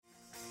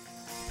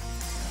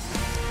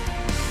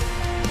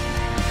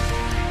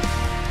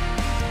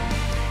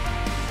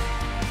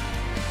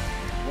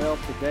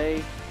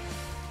Today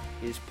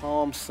is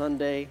Palm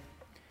Sunday,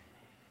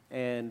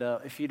 and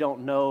if you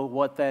don't know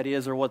what that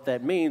is or what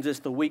that means, it's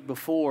the week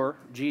before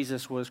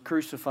Jesus was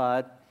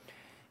crucified,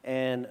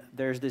 and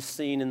there's this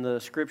scene in the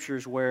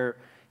scriptures where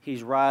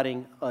he's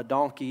riding a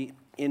donkey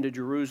into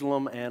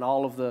Jerusalem, and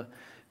all of the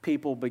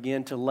people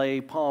begin to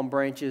lay palm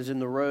branches in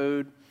the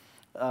road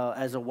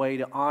as a way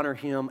to honor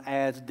him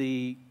as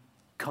the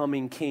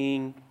coming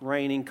king,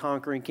 reigning,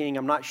 conquering king.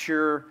 I'm not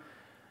sure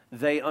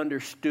they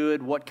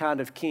understood what kind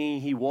of king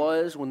he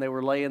was when they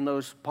were laying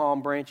those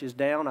palm branches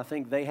down. I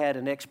think they had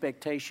an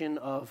expectation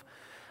of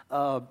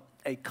a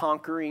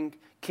conquering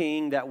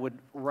king that would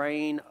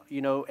reign,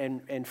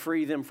 and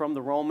free them from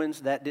the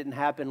Romans. That didn't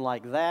happen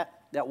like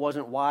that. That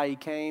wasn't why he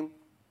came.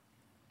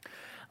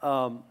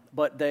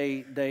 But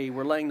they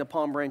were laying the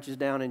palm branches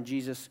down, and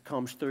Jesus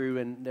comes through,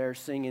 and they're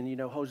singing,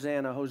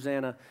 Hosanna,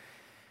 Hosanna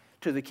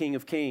to the King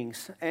of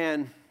Kings.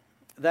 And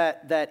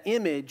that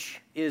image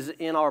is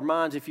in our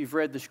minds. If you've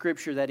read the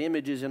scripture, that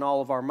image is in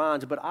all of our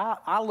minds. But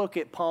I look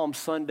at Palm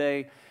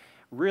Sunday,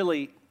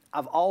 really,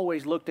 I've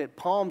always looked at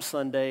Palm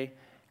Sunday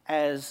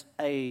as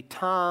a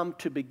time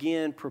to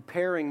begin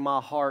preparing my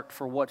heart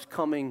for what's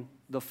coming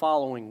the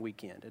following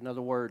weekend. In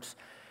other words,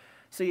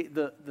 see,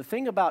 the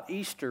thing about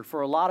Easter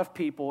for a lot of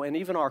people, and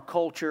even our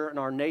culture and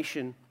our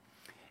nation,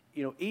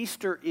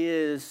 Easter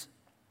is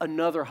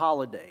another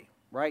holiday,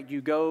 right?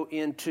 You go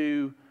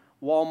into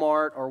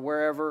Walmart or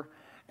wherever,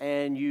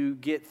 and you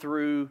get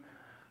through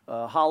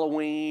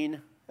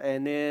Halloween,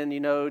 and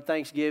then,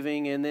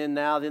 Thanksgiving, and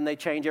then they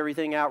change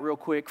everything out real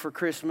quick for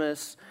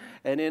Christmas,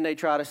 and then they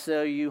try to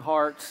sell you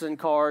hearts and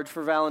cards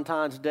for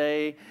Valentine's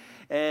Day,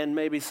 and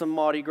maybe some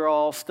Mardi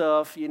Gras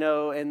stuff,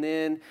 and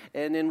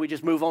then we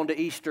just move on to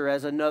Easter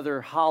as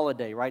another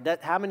holiday, right?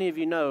 How many of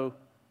you know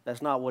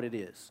that's not what it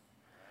is?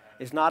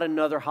 It's not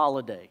another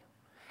holiday.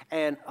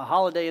 And a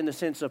holiday in the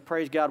sense of,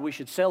 praise God, we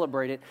should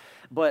celebrate it.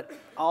 But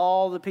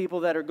all the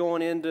people that are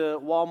going into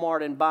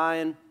Walmart and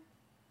buying,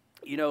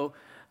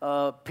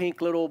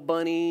 pink little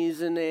bunnies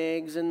and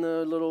eggs and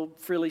the little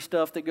frilly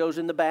stuff that goes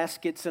in the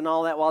baskets and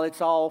all that, while it's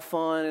all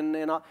fun,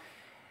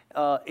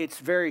 it's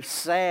very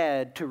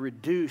sad to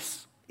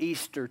reduce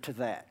Easter to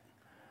that.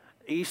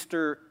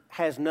 Easter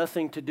has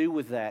nothing to do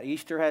with that.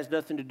 Easter has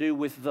nothing to do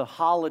with the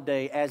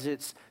holiday as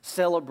it's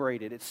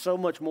celebrated. It's so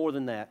much more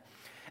than that.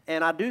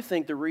 And I do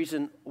think the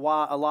reason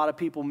why a lot of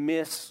people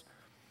miss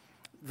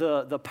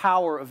the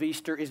power of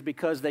Easter is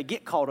because they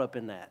get caught up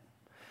in that.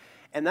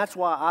 And that's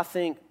why I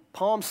think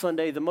Palm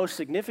Sunday, the most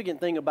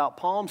significant thing about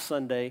Palm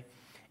Sunday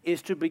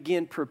is to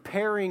begin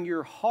preparing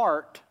your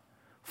heart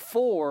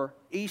for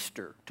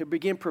Easter, to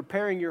begin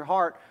preparing your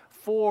heart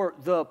for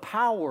the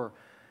power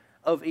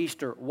of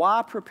Easter.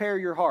 Why prepare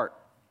your heart?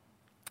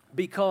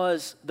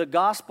 Because the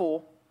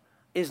gospel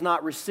is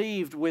not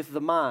received with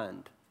the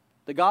mind.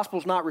 The gospel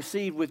is not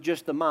received with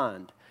just the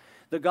mind.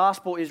 The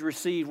gospel is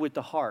received with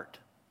the heart.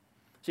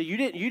 So you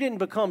didn't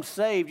become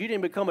saved. You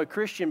didn't become a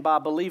Christian by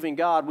believing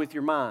God with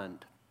your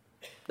mind.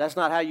 That's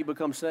not how you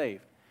become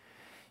saved.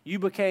 You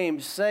became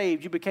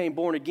saved, you became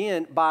born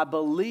again by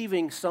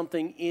believing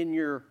something in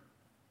your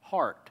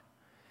heart.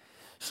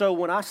 So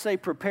when I say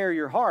prepare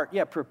your heart,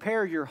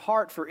 prepare your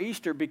heart for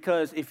Easter,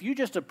 because if you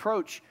just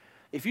approach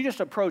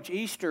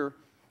Easter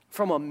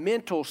from a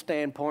mental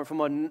standpoint,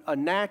 from a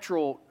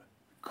natural,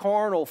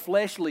 carnal,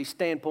 fleshly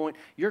standpoint,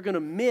 you're going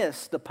to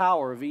miss the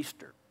power of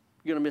Easter.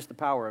 You're going to miss the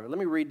power of it. Let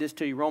me read this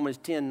to you, Romans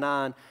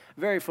 10:9,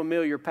 very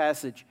familiar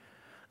passage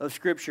of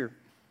Scripture.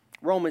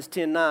 Romans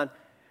 10:9,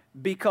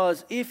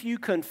 because if you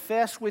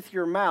confess with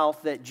your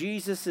mouth that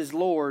Jesus is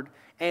Lord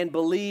and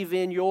believe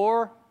in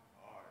your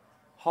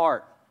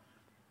heart.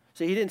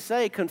 See, he didn't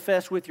say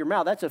confess with your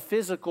mouth. That's a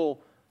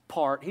physical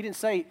part. He didn't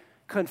say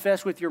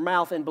confess with your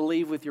mouth and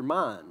believe with your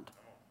mind.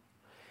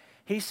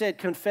 He said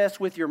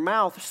confess with your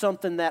mouth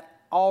something that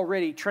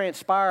already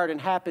transpired and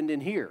happened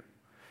in here.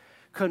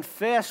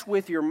 Confess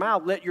with your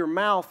mouth. Let your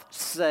mouth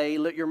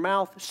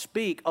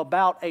speak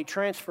about a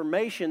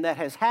transformation that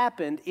has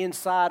happened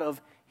inside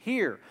of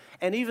here.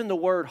 And even the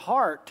word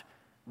heart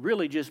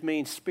really just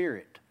means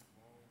spirit.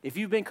 If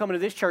you've been coming to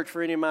this church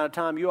for any amount of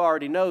time, you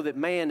already know that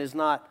man is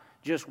not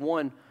just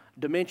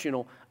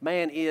one-dimensional.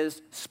 Man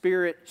is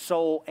spirit,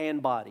 soul,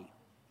 and body.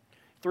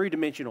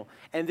 Three-dimensional.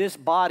 And this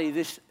body,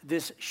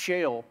 this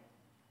shell,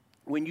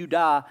 when you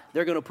die,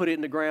 they're going to put it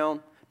in the ground.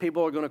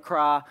 People are going to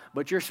cry,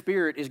 but your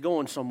spirit is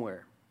going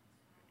somewhere.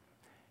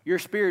 Your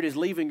spirit is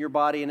leaving your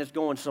body and it's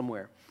going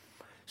somewhere.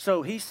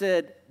 So he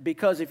said,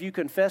 because if you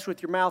confess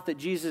with your mouth that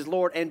Jesus is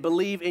Lord and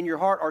believe in your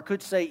heart, or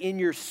could say in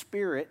your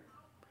spirit,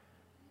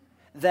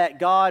 that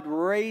God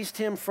raised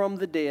him from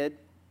the dead,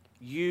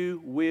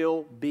 you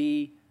will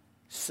be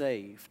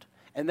saved.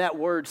 And that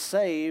word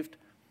saved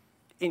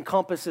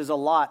encompasses a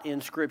lot in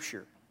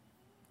Scripture.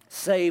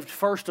 Saved,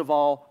 first of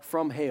all,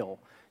 from hell.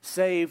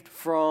 Saved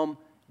from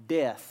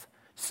death.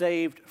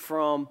 Saved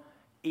from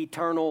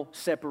eternal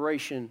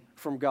separation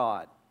from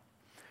God.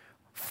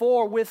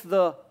 For with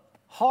the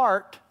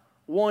heart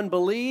one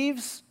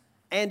believes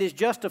and is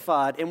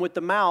justified, and with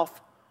the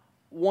mouth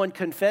one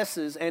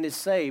confesses and is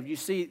saved. You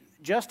see,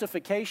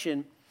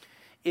 justification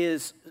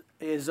it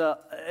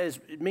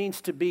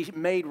means to be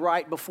made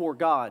right before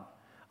God.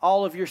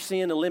 All of your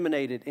sin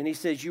eliminated. And he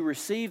says you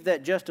receive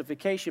that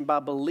justification by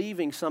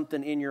believing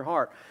something in your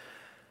heart.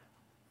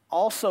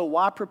 Also,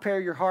 why prepare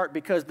your heart?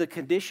 Because the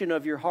condition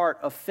of your heart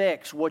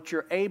affects what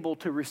you're able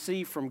to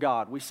receive from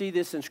God. We see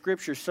this in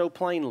Scripture so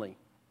plainly.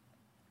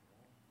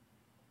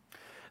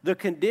 The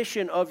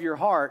condition of your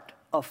heart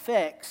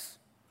affects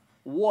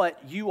what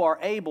you are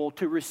able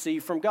to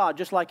receive from God,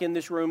 just like in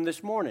this room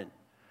this morning.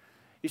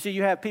 You see,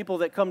 you have people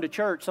that come to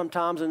church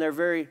sometimes and they're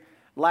very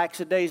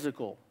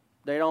lackadaisical.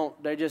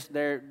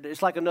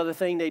 It's like another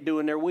thing they do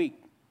in their week.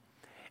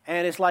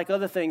 And it's like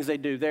other things they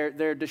do.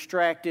 They're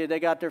distracted.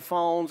 They got their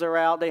phones. They're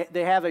out.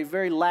 They have a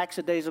very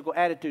lackadaisical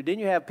attitude. Then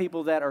you have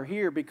people that are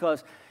here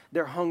because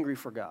they're hungry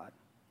for God.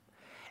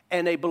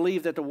 And they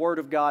believe that the Word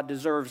of God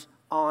deserves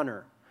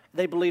honor.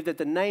 They believe that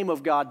the name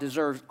of God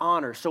deserves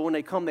honor. So when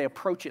they come, they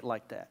approach it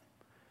like that.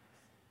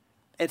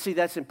 And see,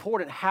 that's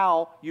important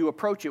how you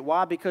approach it.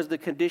 Why? Because the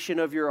condition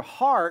of your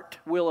heart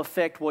will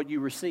affect what you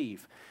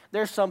receive.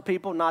 There's some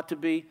people, not to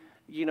be,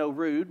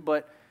 rude,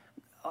 but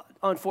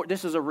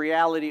this is a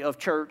reality of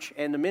church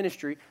and the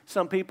ministry.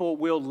 Some people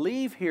will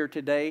leave here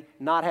today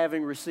not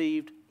having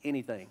received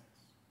anything.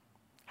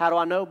 How do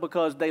I know?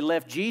 Because they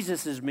left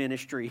Jesus'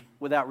 ministry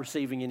without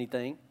receiving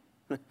anything.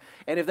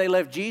 And if they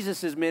left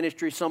Jesus'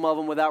 ministry, some of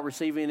them without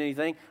receiving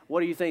anything,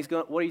 what do you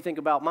think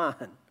about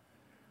mine?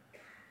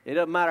 It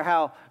doesn't matter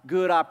how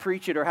good I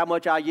preach it or how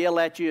much I yell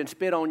at you and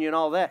spit on you and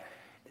all that.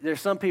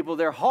 There's some people,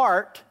 their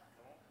heart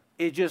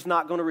is just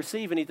not going to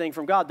receive anything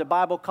from God. The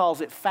Bible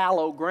calls it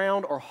fallow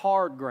ground or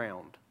hard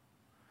ground.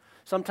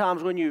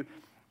 Sometimes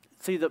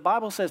the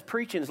Bible says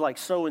preaching is like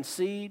sowing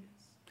seed,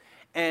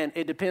 and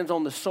it depends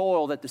on the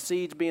soil that the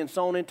seed's being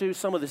sown into.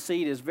 Some of the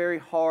seed is very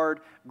hard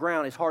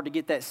ground. It's hard to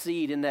get that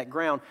seed in that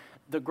ground.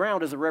 The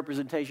ground is a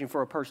representation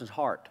for a person's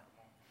heart.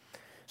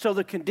 So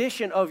the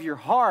condition of your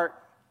heart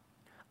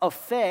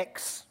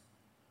affects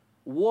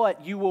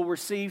what you will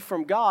receive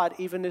from God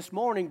even this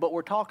morning, but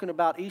we're talking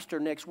about Easter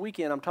next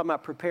weekend. I'm talking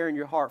about preparing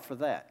your heart for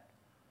that,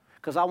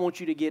 because I want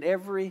you to get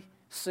every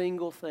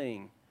single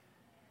thing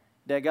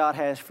that God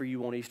has for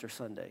you on Easter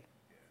Sunday.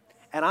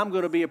 And I'm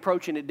going to be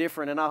approaching it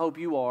different, and I hope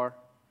you are,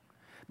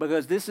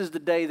 because this is the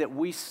day that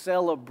we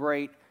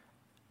celebrate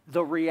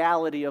the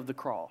reality of the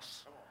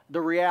cross,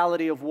 the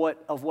reality of what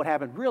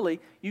happened.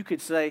 Really, you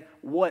could say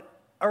what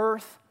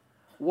earth,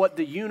 what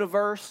the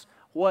universe,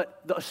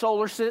 what the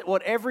solar system,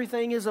 what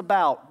everything is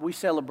about, we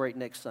celebrate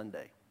next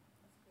Sunday.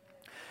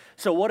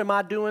 So what am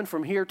I doing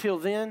from here till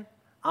then?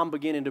 I'm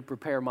beginning to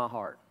prepare my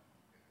heart.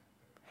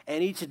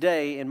 And each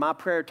day in my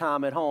prayer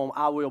time at home,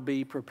 I will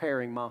be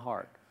preparing my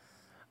heart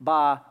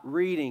by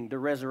reading the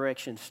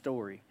resurrection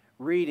story,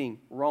 reading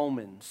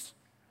Romans,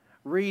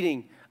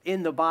 reading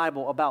in the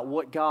Bible about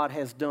what God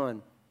has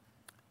done.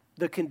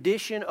 The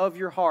condition of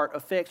your heart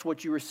affects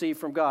what you receive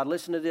from God.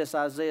 Listen to this,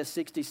 Isaiah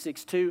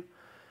 66:2.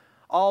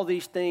 All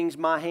these things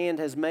my hand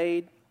has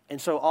made,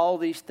 and so all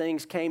these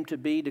things came to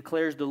be,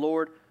 declares the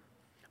Lord.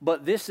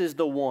 But this is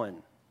the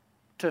one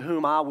to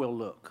whom I will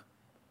look.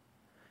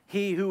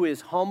 He who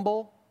is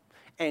humble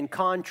and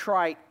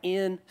contrite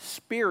in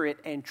spirit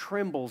and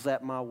trembles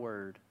at my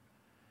word.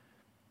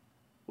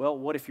 Well,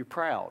 what if you're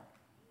proud?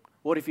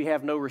 What if you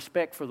have no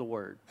respect for the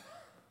word?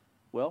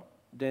 Well,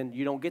 then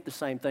you don't get the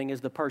same thing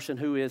as the person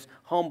who is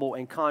humble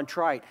and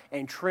contrite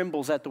and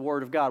trembles at the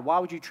word of God. Why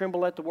would you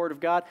tremble at the word of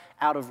God?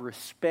 Out of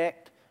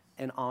respect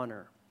and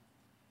honor.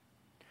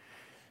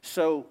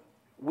 So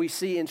we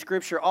see in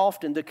Scripture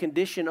often the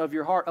condition of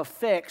your heart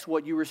affects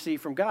what you receive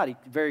from God.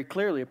 Very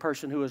clearly, a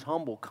person who is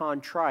humble,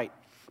 contrite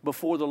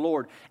before the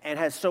Lord and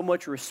has so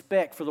much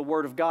respect for the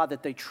word of God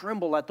that they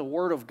tremble at the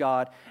word of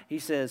God, he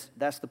says,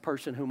 that's the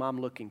person whom I'm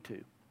looking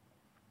to.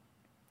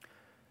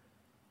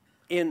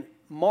 In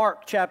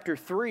Mark chapter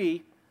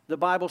 3, the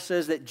Bible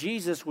says that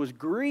Jesus was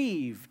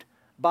grieved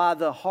by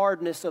the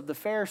hardness of the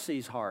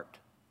Pharisees' heart.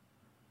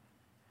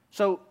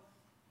 So,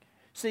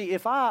 see,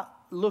 if I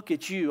look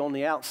at you on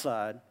the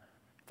outside,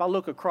 if I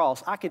look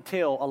across, I can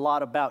tell a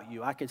lot about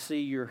you. I can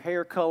see your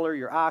hair color,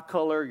 your eye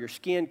color, your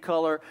skin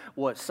color,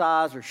 what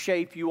size or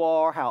shape you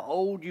are, how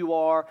old you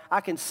are.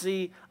 I can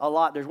see a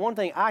lot. There's one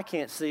thing I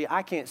can't see.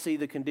 I can't see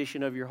the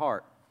condition of your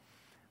heart.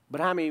 But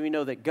how many of you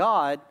know that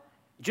God,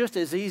 just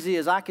as easy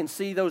as I can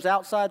see those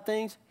outside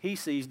things, He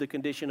sees the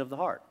condition of the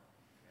heart.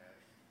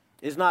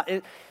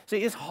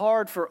 It's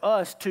hard for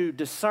us to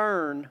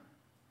discern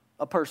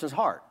a person's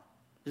heart.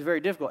 It's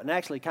very difficult and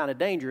actually kind of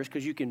dangerous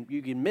because you can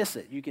miss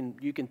it. You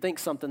can think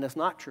something that's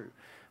not true.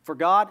 For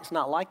God, it's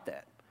not like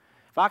that.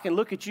 If I can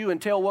look at you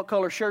and tell what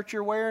color shirt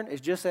you're wearing,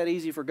 it's just that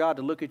easy for God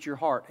to look at your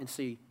heart and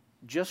see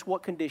just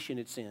what condition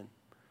it's in,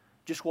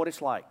 just what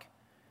it's like.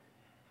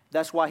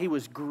 That's why He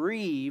was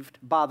grieved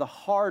by the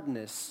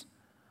hardness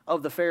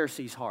of the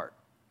Pharisees' heart.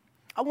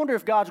 I wonder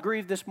if God's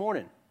grieved this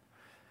morning.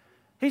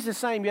 He's the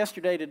same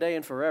yesterday, today,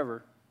 and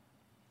forever.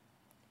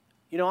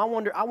 You know, I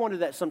wonder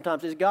that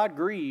sometimes. Is God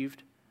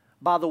grieved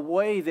by the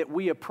way that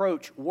we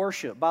approach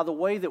worship, by the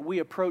way that we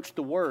approach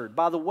the Word,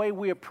 by the way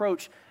we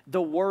approach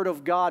the Word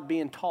of God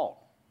being taught,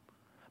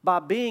 by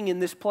being in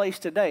this place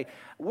today.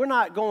 We're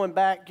not going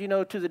back,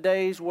 to the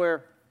days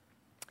where,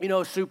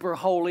 super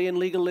holy and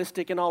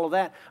legalistic and all of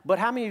that. But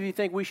how many of you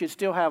think we should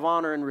still have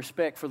honor and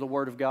respect for the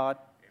Word of God?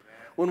 Amen.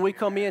 When we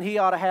come in, He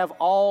ought to have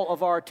all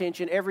of our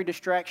attention. Every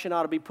distraction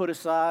ought to be put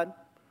aside.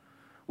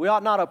 We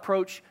ought not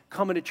approach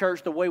coming to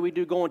church the way we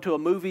do going to a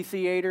movie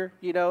theater,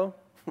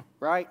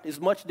 right? It's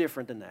much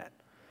different than that.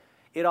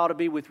 It ought to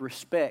be with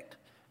respect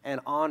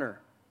and honor.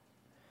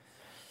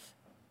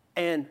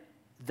 And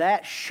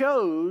that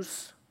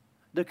shows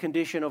the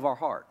condition of our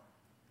heart.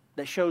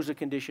 That shows the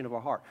condition of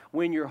our heart.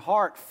 When your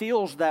heart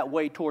feels that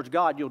way towards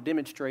God, you'll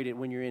demonstrate it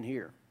when you're in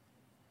here.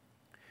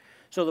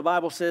 So the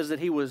Bible says that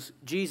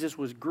Jesus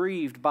was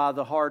grieved by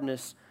the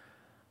hardness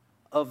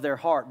of their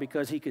heart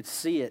because He could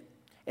see it.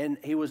 And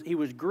he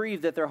was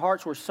grieved that their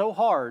hearts were so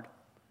hard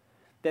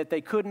that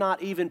they could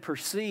not even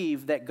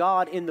perceive that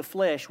God in the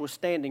flesh was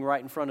standing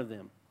right in front of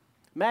them.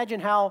 Imagine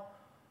how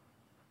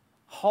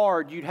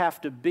hard you'd have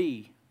to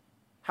be,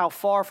 how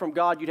far from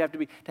God you'd have to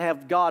be, to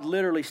have God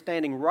literally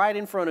standing right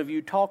in front of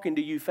you, talking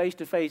to you face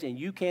to face, and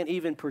you can't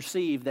even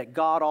perceive that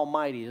God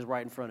Almighty is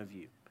right in front of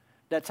you.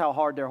 That's how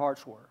hard their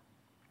hearts were.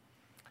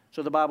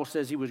 So the Bible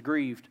says He was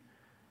grieved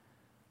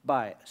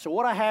by it. So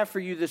what I have for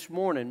you this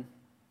morning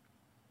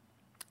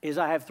is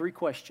I have 3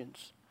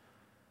 questions.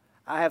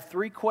 I have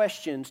 3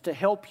 questions to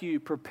help you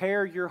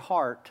prepare your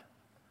heart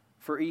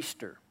for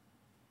Easter.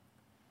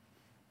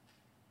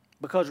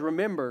 Because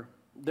remember,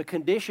 the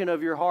condition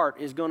of your heart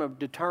is going to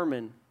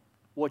determine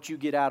what you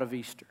get out of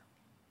Easter.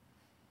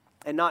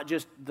 And not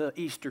just the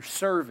Easter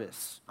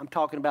service. I'm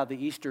talking about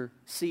the Easter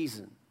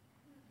season.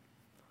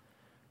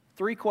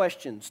 3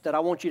 questions that I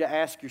want you to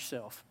ask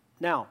yourself.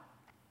 Now,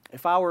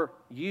 if I were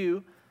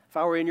you, if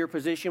I were in your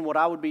position, what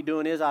I would be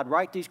doing is I'd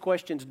write these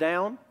questions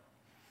down,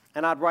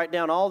 and I'd write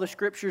down all the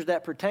scriptures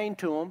that pertain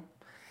to them,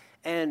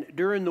 and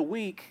during the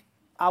week,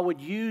 I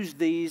would use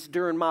these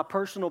during my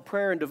personal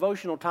prayer and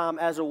devotional time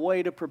as a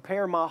way to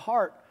prepare my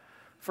heart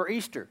for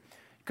Easter.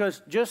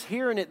 Because just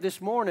hearing it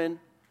this morning,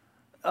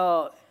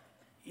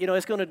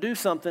 it's going to do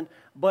something,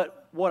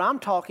 but what I'm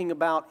talking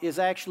about is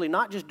actually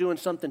not just doing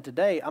something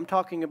today. I'm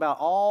talking about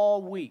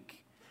all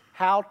week,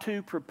 how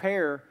to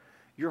prepare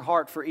your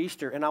heart for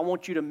Easter. And I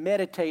want you to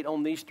meditate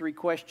on these 3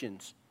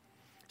 questions.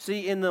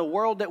 See, in the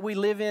world that we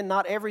live in,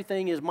 not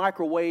everything is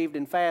microwaved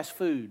and fast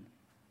food.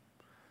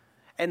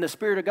 And the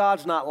Spirit of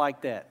God's not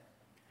like that.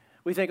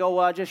 We think,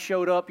 I just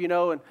showed up, and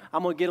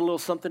I'm going to get a little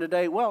something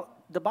today. Well,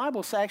 the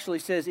Bible actually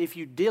says if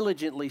you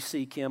diligently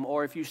seek Him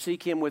or if you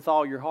seek Him with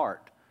all your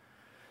heart.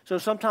 So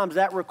sometimes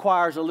that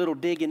requires a little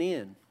digging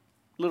in,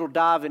 a little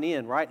diving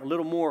in, right? A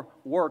little more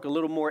work, a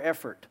little more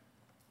effort.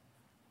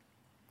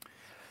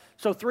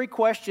 So 3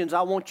 questions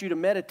I want you to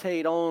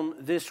meditate on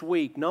this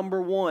week.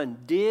 Number 1,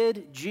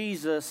 did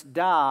Jesus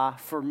die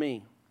for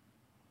me?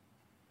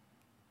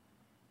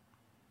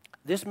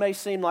 This may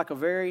seem like a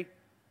very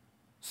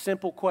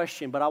simple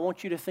question, but I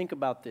want you to think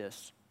about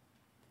this.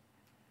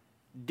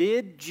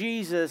 Did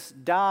Jesus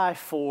die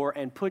for,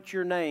 and put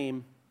your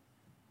name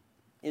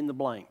in the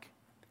blank?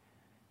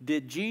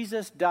 Did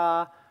Jesus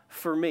die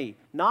for me?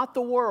 Not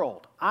the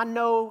world. I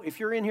know if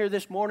you're in here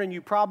this morning,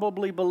 you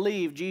probably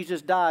believe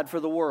Jesus died for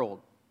the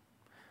world.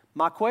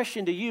 My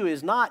question to you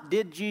is not,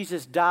 did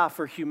Jesus die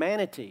for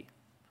humanity?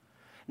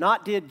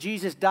 Not, did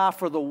Jesus die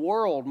for the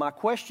world? My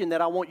question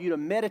that I want you to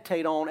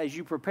meditate on as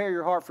you prepare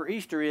your heart for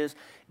Easter is,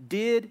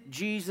 did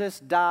Jesus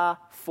die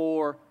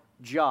for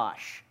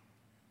Josh?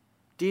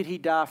 Did He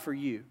die for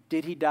you?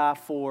 Did He die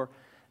for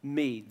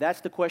me? That's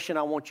the question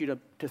I want you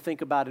to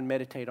think about and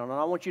meditate on. And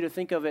I want you to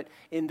think of it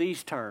in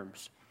these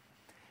terms.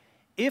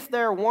 If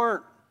there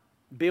weren't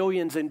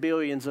billions and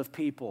billions of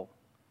people,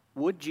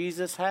 would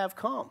Jesus have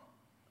come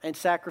and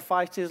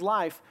sacrificed His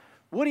life?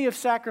 Would He have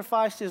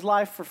sacrificed His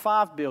life for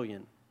 5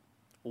 billion?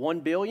 1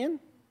 billion?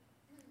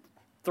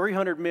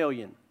 300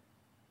 million?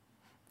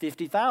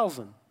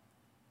 50,000?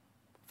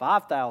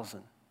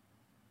 5,000?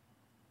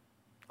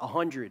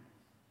 100?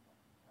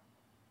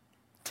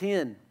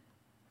 10?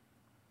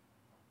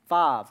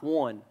 5?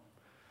 1?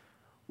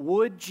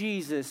 Would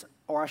Jesus,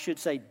 or I should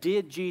say,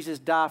 did Jesus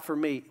die for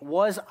me?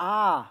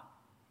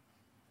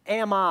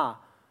 Am I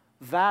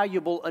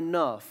valuable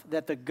enough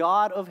that the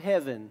God of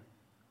heaven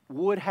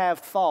would have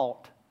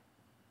thought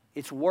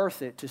it's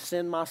worth it to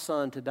send my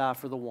Son to die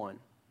for the one?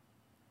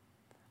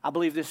 I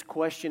believe this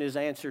question is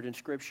answered in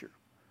Scripture.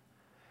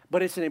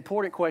 But it's an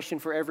important question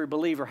for every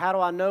believer. How do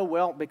I know?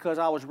 Well, because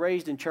I was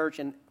raised in church,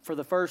 and for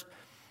the first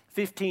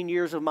 15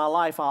 years of my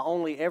life, I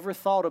only ever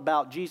thought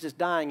about Jesus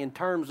dying in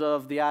terms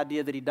of the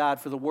idea that He died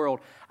for the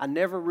world. I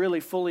never really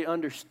fully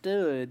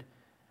understood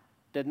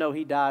that, no,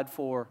 He died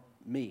for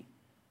me.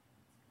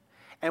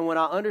 And when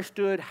I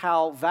understood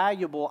how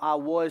valuable I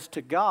was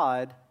to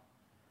God,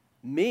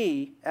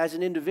 me as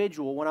an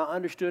individual, when I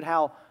understood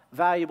how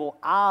valuable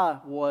I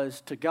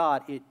was to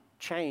God, it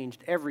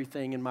changed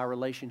everything in my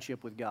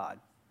relationship with God.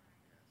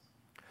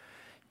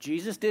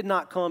 Jesus did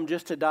not come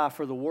just to die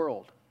for the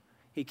world.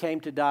 He came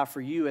to die for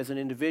you as an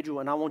individual,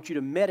 and I want you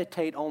to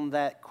meditate on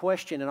that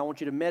question, and I want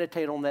you to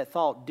meditate on that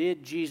thought.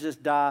 Did Jesus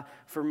die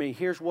for me?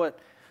 Here's what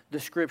the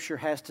Scripture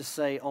has to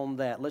say on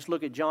that. Let's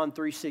look at John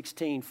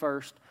 3:16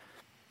 first.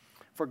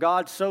 For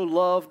God so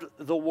loved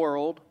the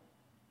world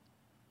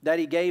that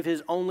He gave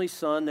His only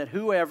Son, that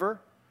whoever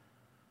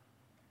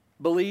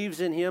believes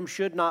in Him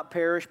should not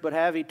perish but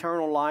have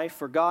eternal life.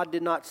 For God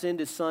did not send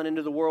His Son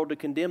into the world to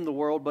condemn the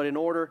world, but in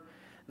order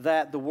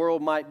that the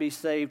world might be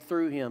saved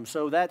through Him.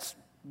 So that's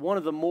one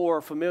of the more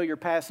familiar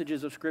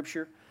passages of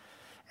Scripture.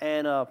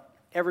 And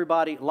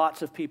everybody,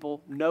 lots of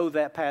people know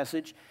that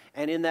passage.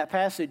 And in that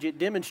passage, it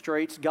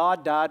demonstrates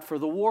God died for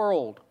the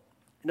world.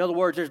 In other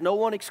words, there's no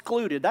one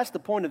excluded. That's the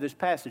point of this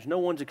passage. No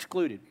one's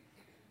excluded.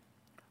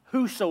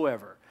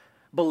 Whosoever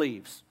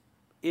believes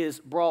is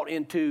brought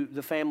into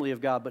the family of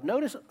God. But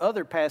notice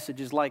other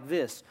passages like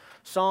this.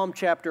 Psalm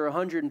chapter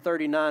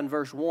 139,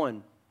 verse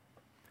 1.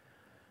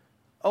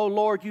 O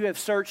Lord, you have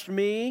searched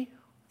me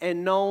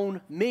and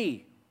known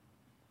me.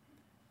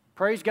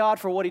 Praise God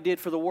for what He did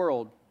for the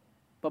world.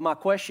 But my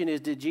question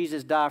is, did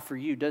Jesus die for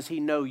you? Does He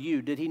know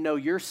you? Did He know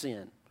your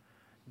sin?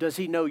 Does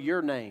He know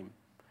your name?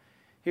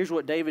 Here's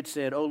what David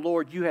said, O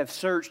Lord, you have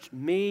searched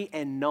me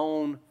and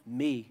known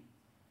me.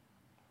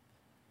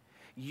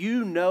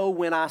 You know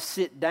when I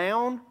sit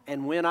down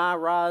and when I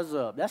rise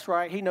up. That's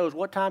right. He knows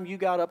what time you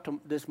got up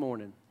this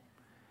morning.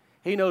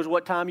 He knows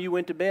what time you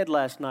went to bed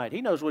last night.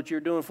 He knows what you're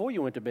doing before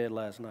you went to bed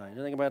last night.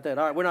 You think about that?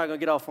 All right, we're not going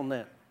to get off on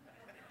that.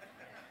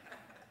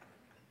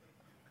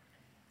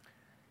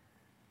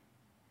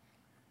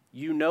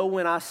 You know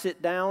when I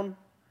sit down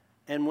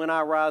and when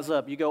I rise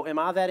up. You go, am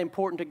I that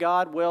important to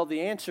God? Well,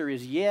 the answer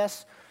is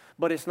yes,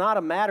 but it's not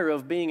a matter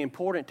of being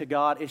important to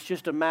God. It's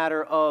just a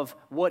matter of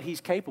what He's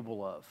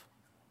capable of.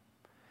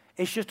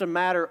 It's just a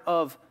matter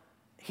of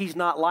He's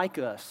not like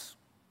us.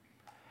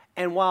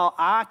 And while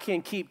I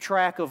can keep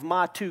track of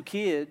my 2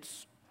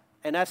 kids,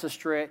 and that's a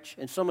stretch,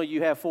 and some of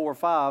you have 4 or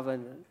 5,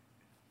 and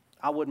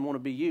I wouldn't want to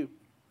be you.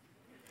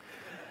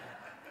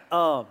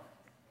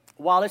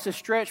 While it's a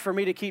stretch for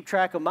me to keep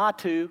track of my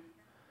 2,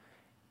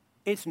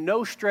 it's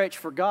no stretch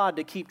for God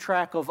to keep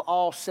track of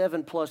all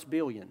 7+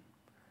 billion.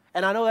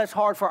 And I know that's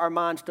hard for our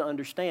minds to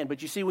understand,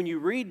 but you see, when you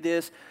read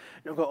this,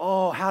 you'll go,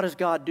 oh, how does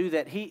God do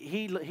that?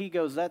 He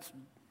goes,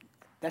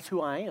 that's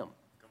who I am.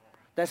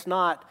 That's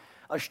not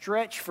a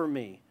stretch for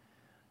me.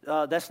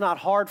 That's not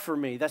hard for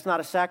me. That's not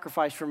a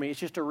sacrifice for me. It's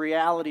just a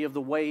reality of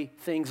the way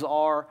things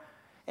are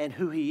and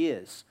who He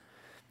is.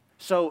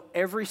 So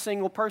every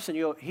single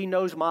person, He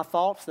knows my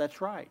thoughts.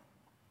 That's right.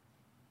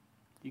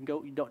 You can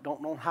go. You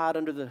don't hide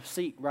under the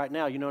seat right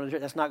now. You know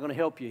that's not going to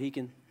help you. He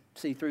can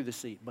see through the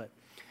seat, but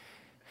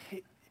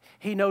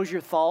He knows your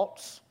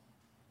thoughts.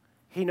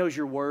 He knows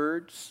your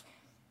words.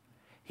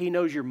 He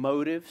knows your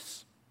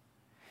motives.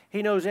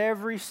 He knows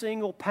every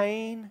single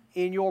pain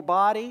in your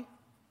body,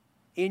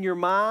 in your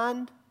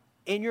mind,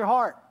 in your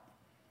heart.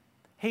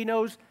 He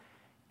knows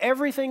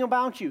everything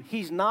about you.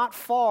 He's not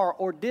far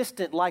or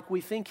distant like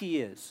we think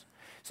He is.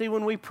 See,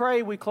 when we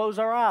pray, we close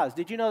our eyes.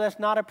 Did you know that's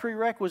not a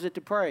prerequisite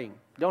to praying?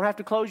 You don't have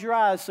to close your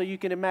eyes so you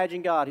can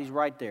imagine God. He's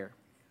right there.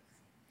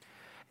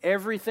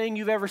 Everything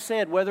you've ever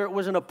said, whether it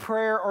was in a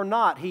prayer or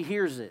not, He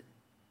hears it.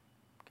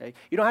 Okay?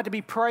 You don't have to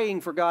be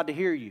praying for God to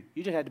hear you.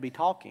 You just have to be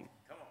talking.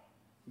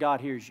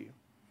 God hears you.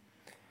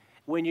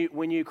 When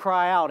you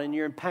cry out and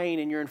you're in pain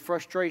and you're in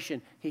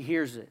frustration, He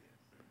hears it.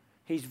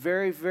 He's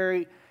very,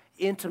 very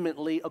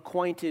intimately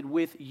acquainted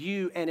with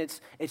you, and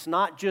it's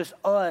not just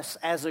us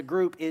as a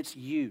group, it's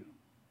you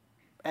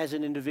as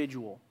an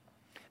individual.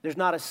 There's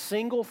not a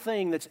single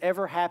thing that's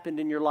ever happened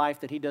in your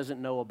life that He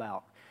doesn't know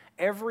about.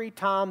 Every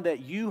time that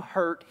you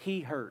hurt,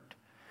 He hurt.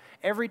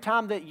 Every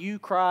time that you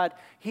cried,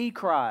 He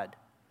cried.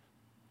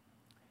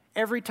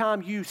 Every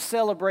time you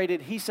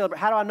celebrated, He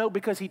celebrated. How do I know?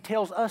 Because He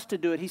tells us to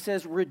do it. He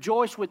says,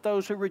 rejoice with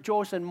those who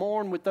rejoice and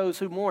mourn with those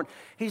who mourn.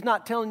 He's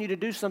not telling you to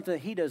do something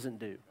that He doesn't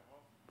do.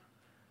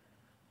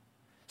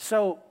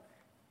 So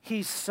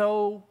He's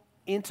so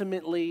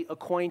intimately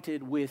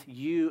acquainted with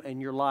you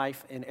and your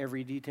life and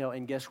every detail.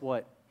 And guess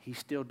what? He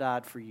still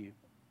died for you.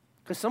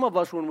 Because some of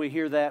us, when we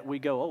hear that, we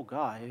go, oh,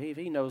 God, if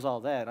He knows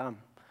all that,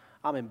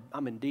 I'm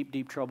in deep,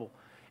 deep trouble.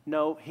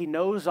 No, He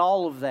knows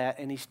all of that,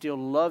 and He still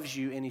loves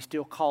you, and He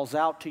still calls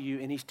out to you,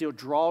 and He still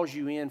draws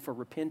you in for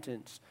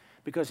repentance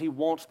because He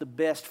wants the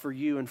best for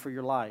you and for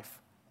your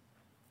life.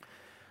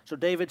 So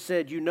David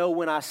said, you know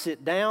when I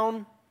sit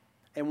down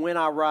and when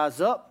I rise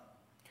up,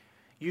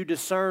 you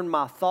discern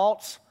my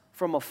thoughts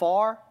from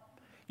afar.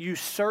 You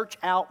search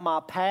out my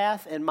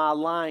path and my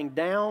lying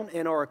down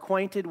and are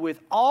acquainted with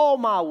all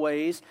my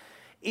ways.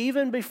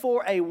 Even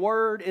before a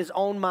word is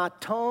on my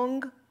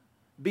tongue,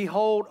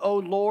 behold, O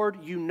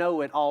Lord, you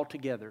know it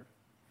altogether.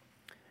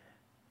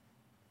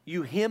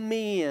 You hem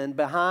me in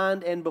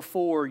behind and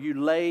before, you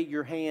lay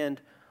your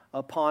hand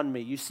upon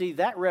me. You see,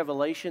 that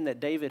revelation that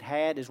David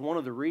had is one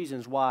of the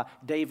reasons why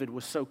David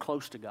was so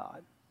close to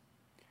God.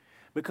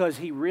 Because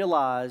he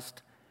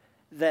realized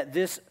that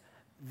this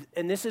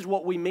is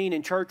what we mean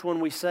in church when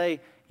we say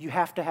you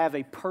have to have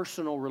a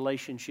personal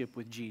relationship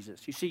with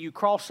Jesus. You see, you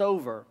cross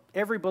over.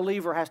 Every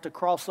believer has to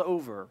cross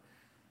over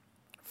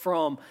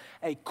from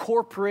a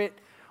corporate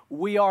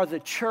We are the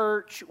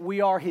church.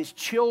 We are His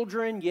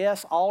children.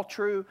 Yes, all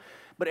true.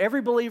 But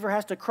every believer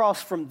has to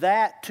cross from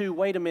that to,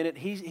 wait a minute,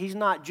 He's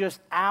not just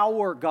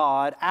our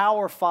God,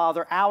 our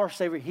Father, our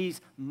Savior.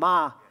 He's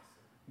my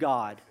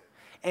God.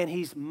 And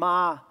He's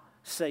my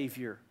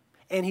Savior.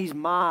 And He's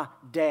my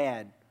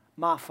dad,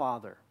 my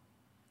Father.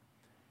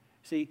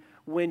 See,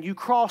 when you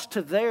cross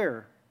to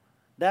there,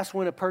 that's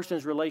when a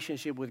person's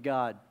relationship with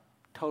God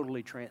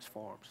totally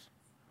transforms.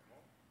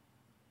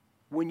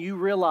 When you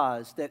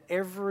realize that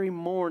every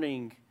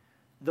morning,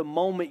 the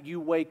moment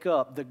you wake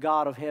up, the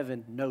God of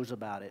heaven knows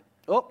about it.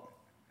 Oh,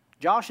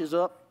 Josh is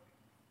up.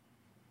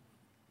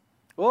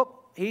 Oh,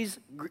 he's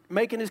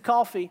making his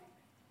coffee.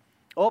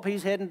 Oh,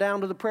 he's heading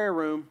down to the prayer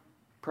room.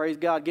 Praise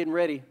God, getting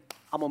ready.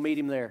 I'm going to meet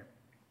him there.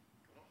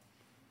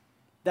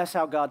 That's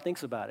how God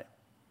thinks about it.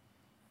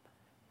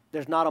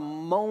 There's not a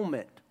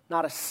moment,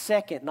 not a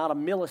second, not a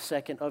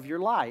millisecond of your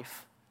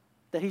life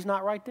that He's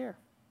not right there.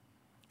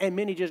 And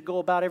many just go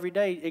about every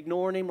day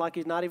ignoring Him like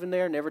He's not even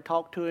there, never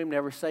talk to Him,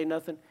 never say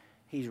nothing.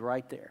 He's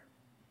right there.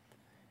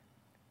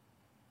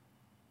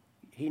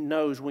 He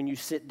knows when you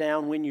sit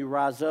down, when you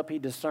rise up. He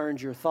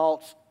discerns your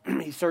thoughts.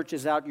 He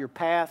searches out your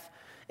path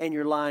and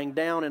you're lying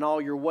down in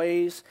all your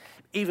ways.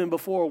 Even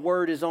before a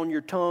word is on your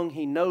tongue,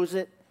 He knows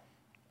it.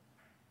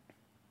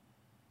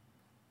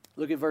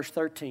 Look at verse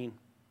 13.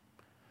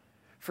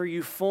 For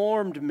you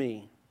formed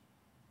me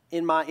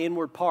in my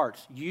inward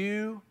parts.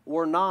 You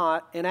were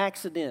not an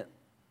accident.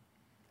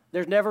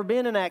 There's never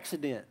been an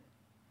accident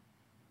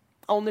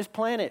on this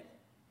planet.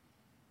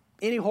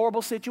 Any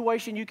horrible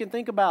situation you can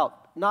think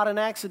about, not an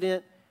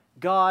accident.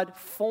 God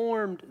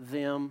formed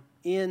them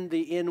in the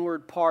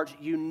inward parts.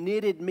 You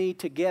knitted me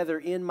together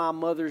in my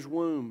mother's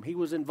womb. He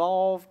was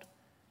involved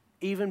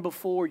even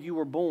before you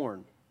were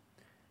born.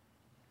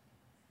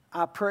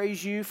 I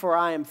praise you, for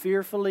I am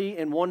fearfully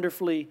and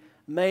wonderfully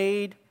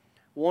made.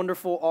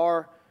 Wonderful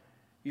are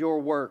your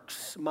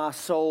works. My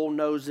soul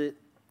knows it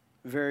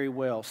very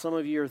well. Some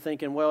of you are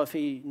thinking, well, if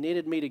He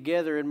knitted me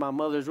together in my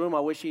mother's womb, I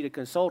wish He'd have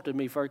consulted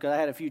me first, because I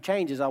had a few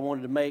changes I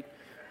wanted to make.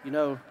 You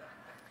know,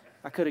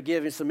 I could have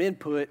given some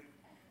input.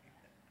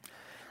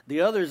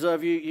 The others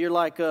of you, you're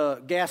like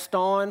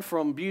Gaston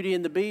from Beauty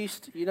and the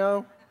Beast, you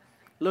know.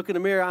 Look in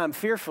the mirror, I'm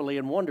fearfully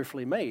and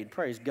wonderfully made.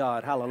 Praise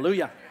God.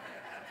 Hallelujah.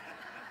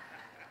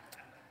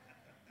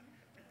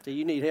 See,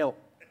 you need help.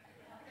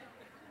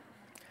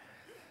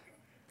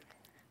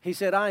 He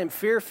said, I am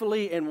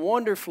fearfully and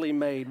wonderfully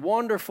made.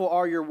 Wonderful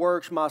are your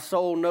works. My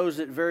soul knows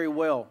it very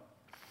well.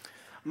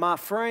 My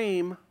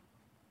frame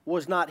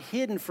was not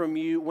hidden from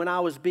you when I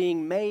was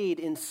being made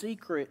in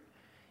secret,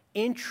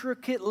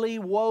 intricately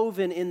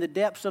woven in the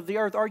depths of the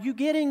earth. Are you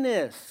getting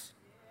this?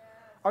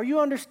 Are you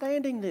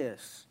understanding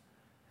this?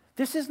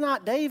 This is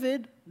not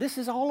David. This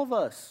is all of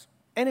us.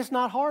 And it's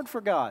not hard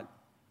for God.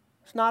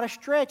 It's not a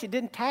stretch. It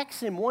didn't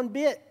tax Him one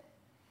bit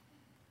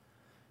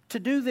to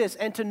do this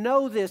and to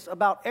know this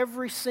about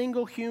every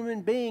single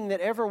human being that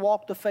ever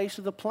walked the face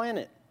of the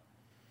planet.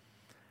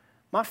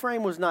 My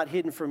frame was not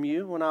hidden from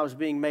you when I was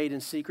being made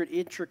in secret,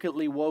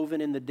 intricately woven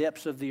in the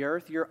depths of the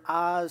earth. Your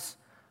eyes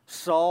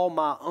saw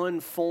my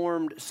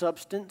unformed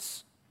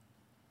substance.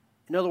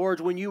 In other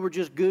words, when you were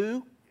just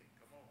goo,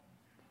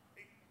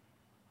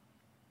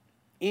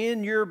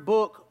 in your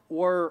book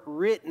were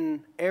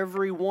written,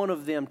 every one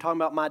of them, talking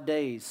about my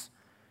days.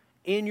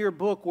 In your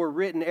book were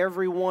written,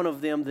 every one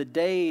of them, the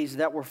days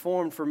that were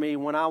formed for me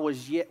when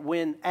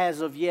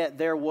as of yet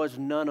there was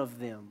none of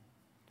them.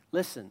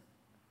 Listen,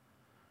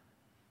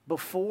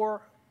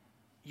 before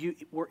you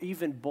were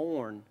even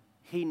born,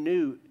 He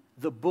knew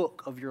the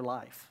book of your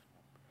life.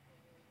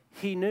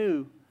 He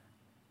knew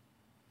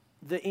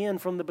the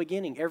end from the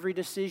beginning, every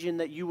decision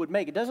that you would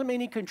make. It doesn't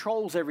mean He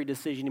controls every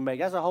decision you make.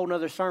 That's a whole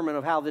other sermon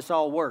of how this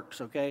all works,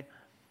 okay?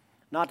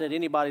 Not that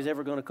anybody's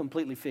ever going to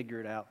completely figure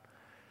it out.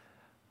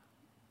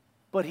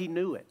 But He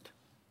knew it.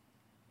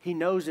 He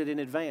knows it in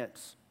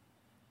advance.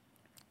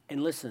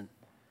 And listen,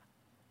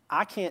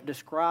 I can't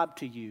describe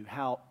to you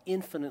how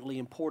infinitely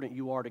important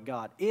you are to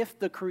God. If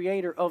the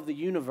Creator of the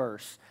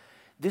universe,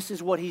 this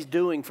is what He's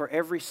doing for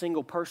every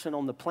single person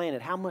on the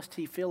planet, how must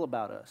He feel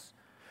about us?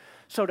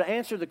 So to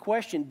answer the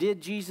question,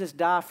 did Jesus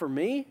die for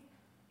me?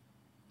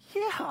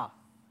 Yeah.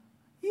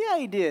 Yeah,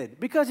 He did.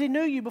 Because He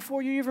knew you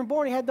before you were even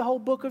born. He had the whole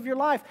book of your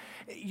life.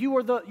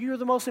 You're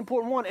the most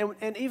important one.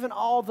 And even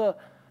all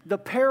the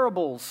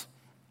parables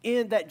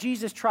in that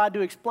Jesus tried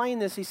to explain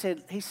this, he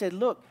said,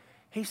 look,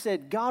 He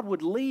said God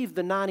would leave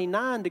the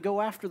 99 to go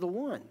after the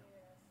one.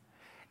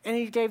 And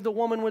He gave the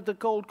woman with the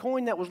gold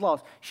coin that was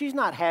lost. She's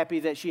not happy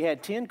that she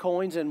had 10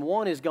 coins and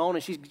one is gone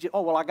and she's,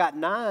 oh, well, I got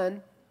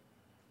 9.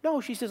 No,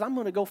 she says, I'm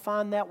going to go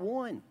find that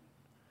one.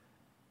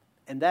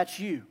 And that's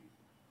you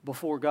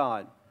before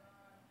God.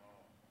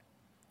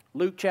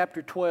 Luke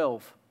chapter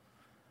 12,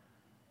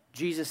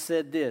 Jesus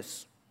said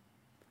this,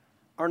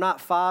 are not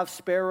 5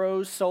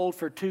 sparrows sold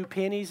for 2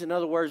 pennies? In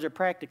other words, they're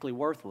practically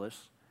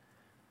worthless.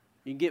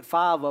 You can get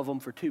 5 of them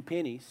for 2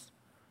 pennies.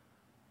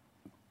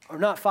 Are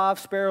not 5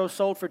 sparrows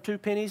sold for 2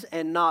 pennies?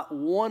 And not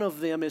one of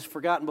them is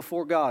forgotten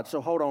before God.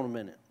 So hold on a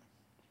minute.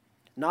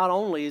 not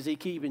only is he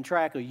keeping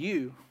track of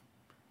you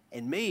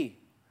and me,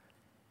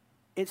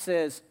 it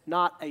says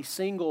not a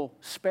single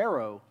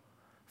sparrow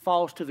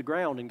falls to the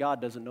ground and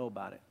God doesn't know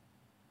about it.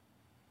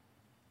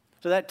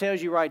 So that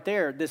tells you right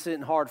there, this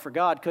isn't hard for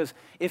God, because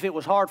if it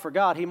was hard for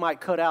God, he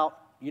might cut out,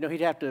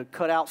 he'd have to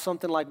cut out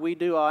something like we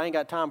do. Oh, I ain't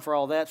got time for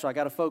all that, so I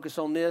got to focus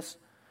on this.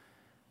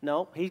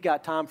 No, he's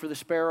got time for the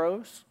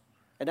sparrows,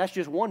 and that's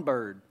just one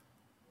bird.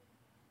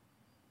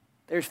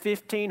 There's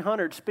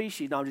 1,500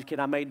 species. No, I'm just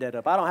kidding. I made that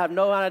up. I don't have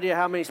no idea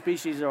how many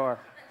species there are.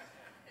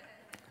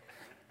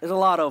 There's a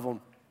lot of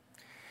them.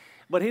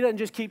 But he doesn't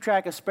just keep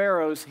track of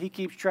sparrows. He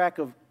keeps track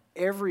of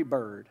every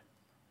bird,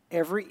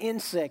 every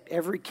insect,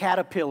 every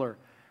caterpillar,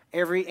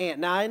 every ant.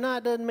 Now,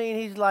 it doesn't mean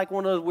he's like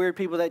one of those weird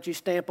people that you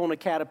stamp on a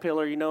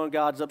caterpillar, and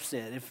God's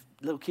upset. If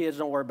little kids,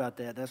 don't worry about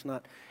that. That's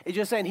not. It's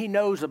just saying he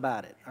knows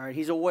about it. All right,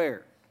 he's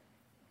aware.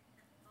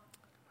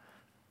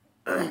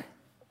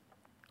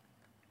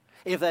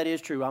 If that is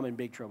true, I'm in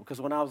big trouble.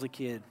 Because when I was a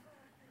kid,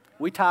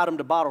 we tied them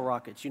to bottle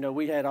rockets.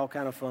 We had all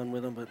kind of fun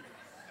with them, but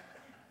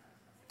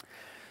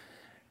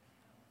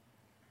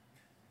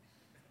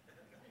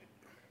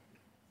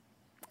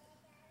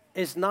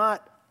it's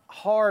not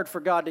hard for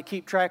God to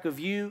keep track of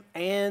you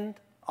and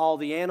all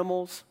the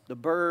animals, the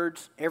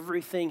birds,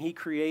 everything he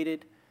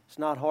created. It's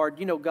not hard.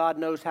 God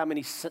knows how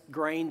many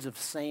grains of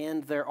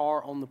sand there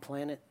are on the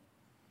planet.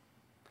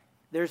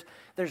 There's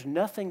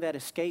nothing that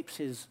escapes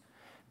his.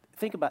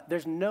 Think about it.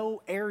 There's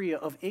no area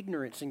of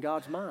ignorance in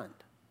God's mind.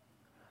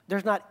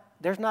 There's not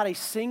a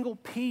single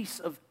piece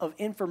of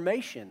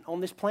information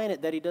on this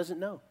planet that he doesn't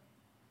know.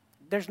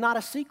 There's not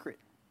a secret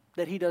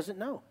that he doesn't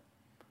know.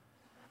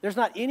 There's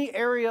not any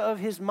area of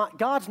his mind.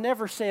 God's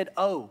never said,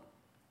 oh.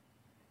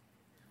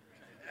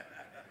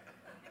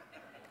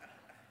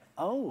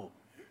 Oh.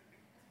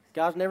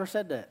 God's never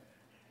said that.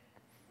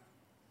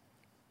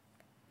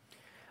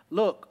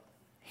 Look,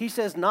 he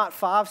says not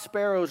 5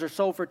 sparrows are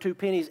sold for 2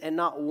 pennies and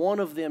not one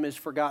of them is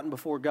forgotten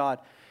before God.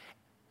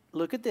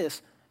 Look at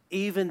this.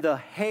 Even the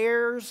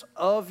hairs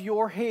of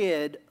your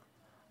head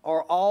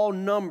are all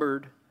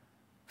numbered.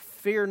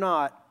 Fear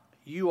not,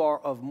 you are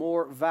of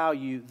more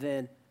value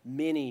than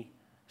many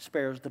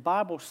sparrows. The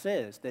Bible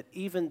says that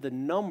even the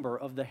number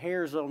of the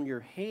hairs on your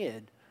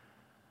head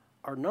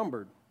are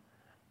numbered.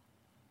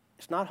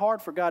 It's not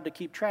hard for God to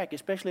keep track,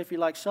 especially if you're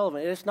like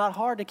Sullivan. It's not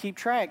hard to keep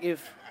track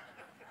if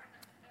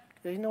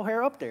there's no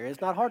hair up there. It's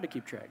not hard to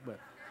keep track, but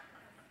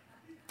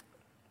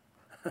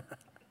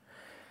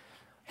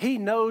he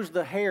knows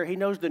the hair. He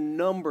knows the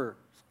number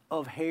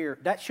of hair.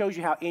 That shows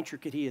you how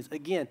intricate he is.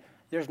 Again,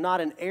 there's not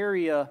an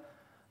area,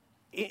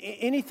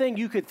 anything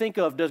you could think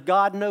of. Does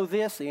God know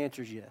this? The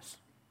answer is yes.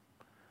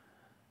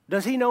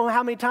 Does he know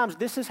how many times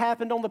this has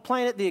happened on the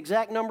planet, the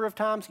exact number of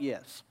times?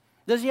 Yes.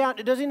 Does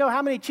he know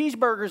how many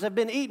cheeseburgers have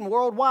been eaten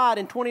worldwide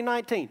in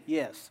 2019?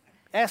 Yes.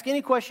 Ask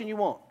any question you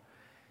want.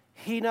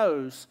 He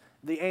knows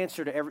the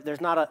answer to every.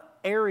 There's not an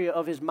area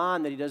of his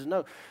mind that he doesn't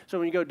know. So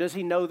when you go, does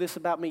he know this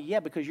about me? Yeah,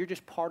 because you're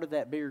just part of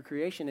that bigger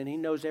creation, and he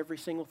knows every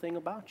single thing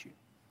about you.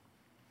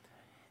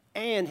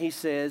 And he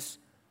says,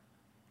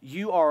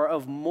 you are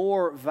of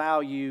more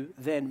value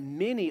than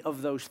many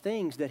of those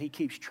things that he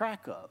keeps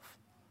track of.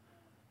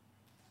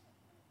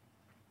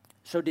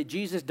 So did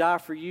Jesus die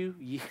for you?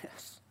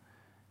 Yes.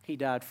 He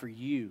died for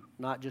you,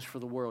 not just for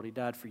the world. He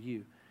died for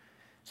you.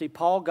 See,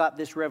 Paul got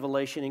this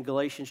revelation in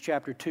Galatians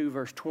chapter 2,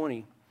 verse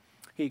 20.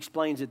 He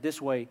explains it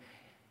this way.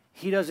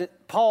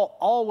 Paul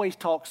always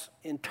talks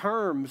in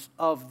terms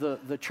of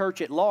the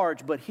church at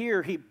large, but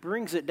here he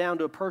brings it down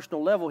to a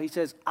personal level. He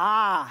says,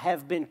 I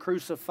have been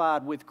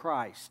crucified with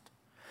Christ.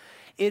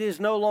 It is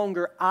no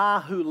longer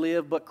I who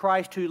live, but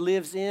Christ who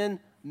lives in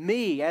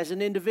me as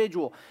an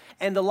individual.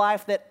 And the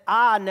life that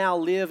I now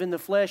live in the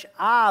flesh,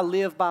 I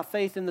live by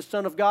faith in the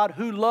Son of God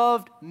who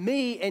loved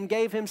me and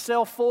gave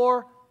himself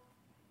for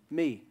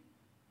me.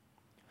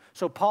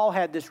 So Paul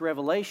had this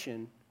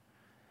revelation.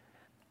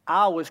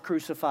 I was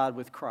crucified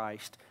with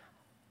Christ.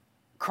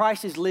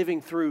 Christ is living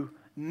through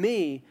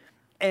me,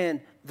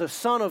 and the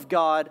Son of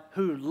God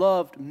who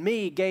loved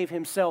me gave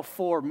himself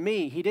for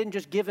me. He didn't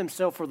just give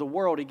himself for the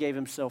world, he gave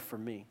himself for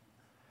me.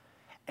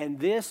 And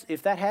this,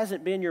 if that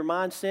hasn't been your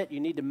mindset,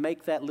 you need to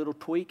make that little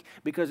tweak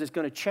because it's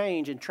going to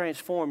change and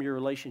transform your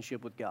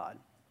relationship with God.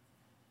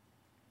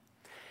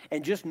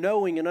 And just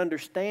knowing and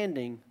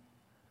understanding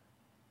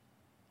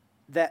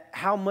that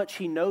how much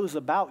he knows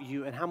about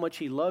you and how much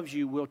he loves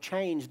you will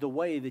change the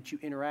way that you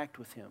interact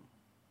with him.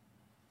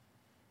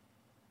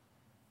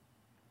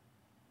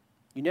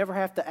 You never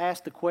have to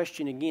ask the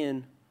question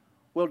again,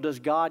 well, does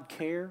God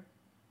care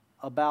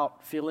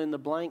about fill in the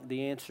blank?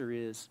 The answer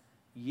is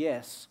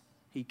yes,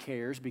 he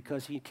cares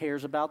because he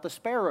cares about the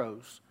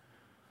sparrows.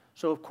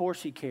 So of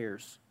course he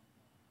cares.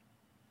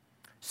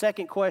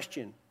 Second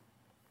question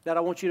that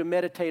I want you to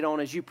meditate on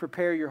as you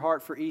prepare your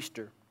heart for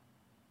Easter.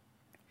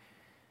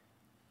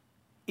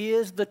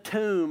 Is the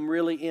tomb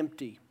really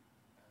empty?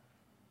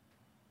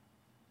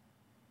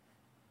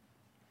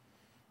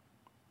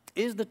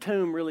 Is the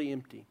tomb really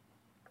empty?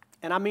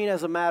 And I mean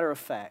as a matter of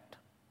fact.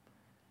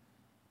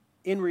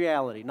 In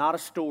reality, not a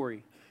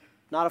story.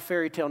 not a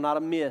fairy tale, not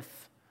a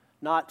myth,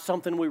 not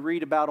something we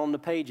read about on the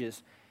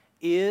pages.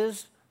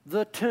 Is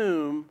the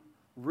tomb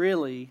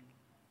really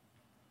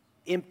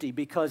empty?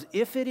 Because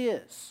if it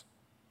is,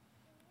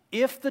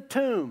 if the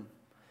tomb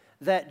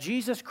that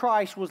Jesus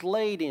Christ was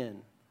laid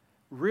in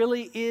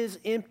really is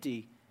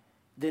empty,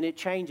 then it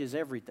changes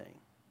everything.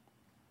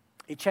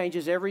 It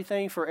changes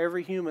everything for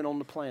every human on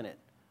the planet.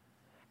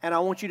 And I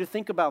want you to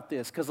think about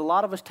this, because a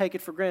lot of us take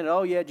it for granted.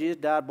 Oh, yeah, Jesus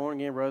died, born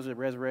again, rose,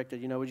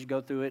 resurrected. You know, we just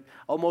go through it,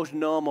 almost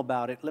numb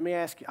about it. Let me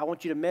ask you, I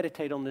want you to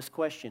meditate on this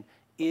question.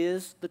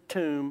 Is the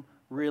tomb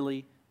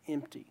really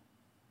empty?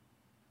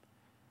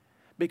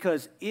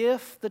 Because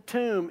if the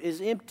tomb is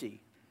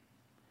empty,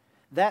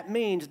 that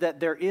means that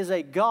there is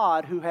a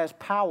God who has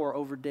power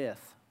over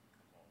death.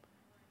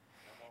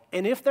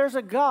 And if there's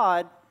a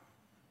God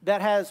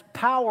that has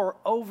power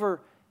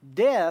over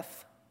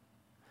death,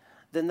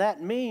 then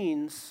that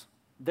means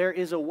there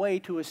is a way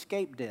to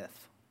escape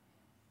death,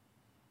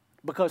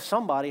 because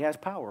somebody has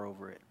power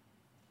over it.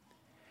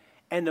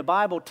 And the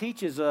Bible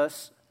teaches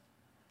us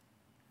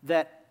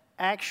that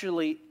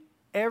actually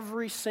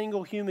every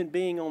single human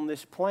being on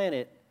this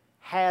planet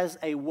has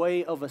a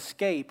way of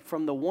escape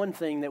from the one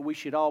thing that we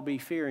should all be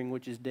fearing,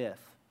 which is death.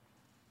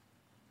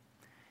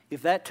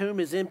 If that tomb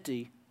is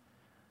empty,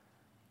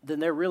 then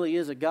there really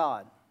is a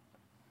God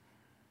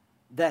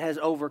that has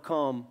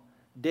overcome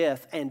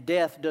death, and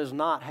death does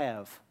not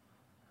have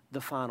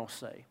the final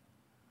say.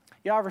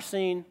 Y'all ever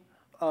seen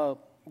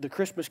the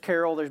Christmas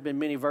Carol? There's been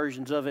many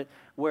versions of it,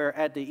 where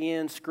at the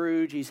end,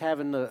 Scrooge, he's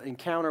having the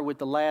encounter with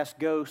the last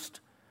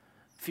ghost,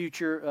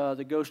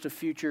 the ghost of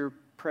future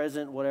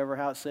present, whatever,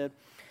 how it's said.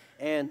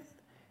 And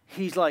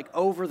he's like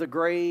over the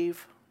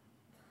grave,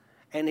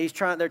 and they're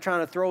trying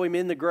to throw him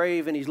in the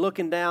grave, and he's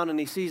looking down, and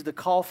he sees the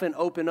coffin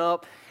open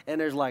up, and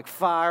there's like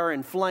fire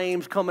and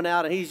flames coming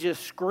out, and he's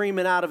just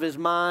screaming out of his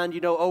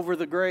mind, over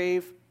the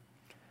grave.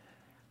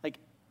 Like,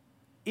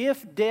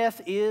 if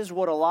death is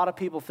what a lot of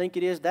people think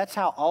it is, that's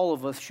how all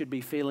of us should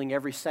be feeling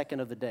every second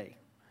of the day.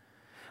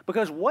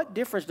 Because what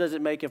difference does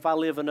it make if I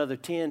live another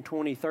 10,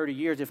 20, 30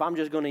 years if I'm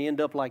just going to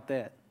end up like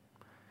that?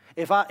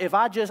 If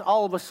I just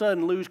all of a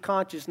sudden lose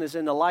consciousness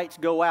and the lights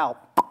go out,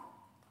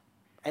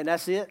 and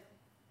that's it,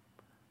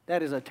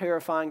 that is a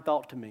terrifying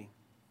thought to me.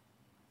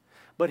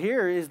 But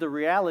here is the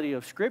reality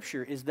of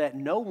Scripture, is that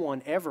no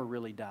one ever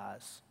really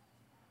dies.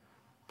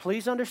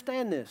 Please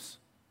understand this.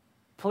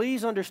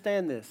 Please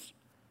understand this.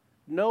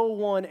 No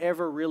one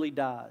ever really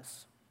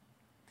dies.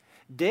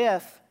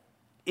 Death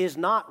is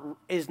not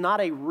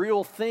a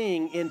real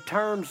thing in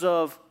terms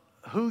of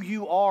who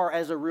you are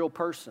as a real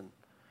person.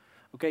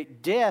 Okay,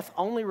 death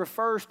only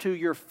refers to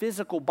your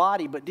physical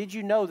body, but did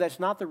you know that's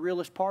not the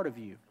realest part of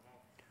you?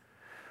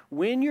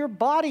 When your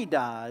body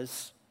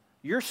dies,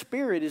 your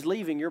spirit is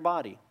leaving your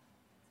body.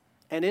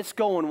 And it's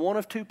going one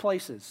of two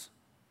places.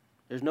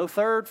 There's no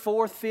third,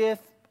 fourth,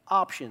 fifth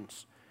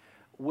options.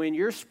 When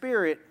your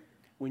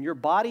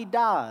body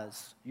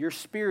dies, your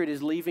spirit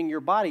is leaving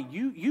your body.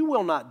 You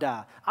will not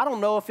die. I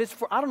don't know if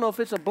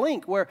it's a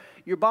blink where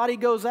your body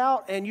goes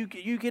out and you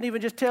can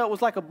even just tell it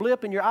was like a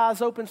blip and your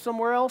eyes open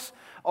somewhere else,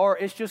 or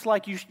it's just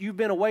like you've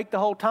been awake the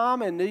whole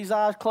time and these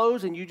eyes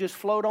close and you just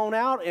float on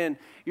out and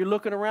you're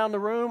looking around the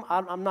room.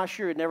 I'm not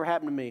sure. It never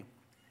happened to me,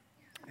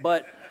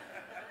 but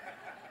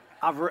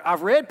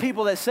I've read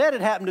people that said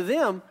it happened to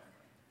them.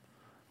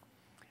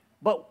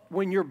 But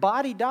when your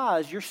body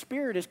dies, your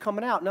spirit is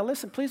coming out. Now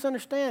listen, please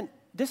understand,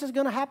 this is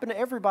going to happen to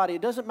everybody.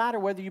 It doesn't matter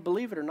whether you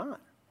believe it or not.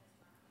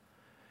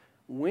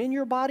 When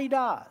your body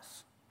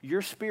dies,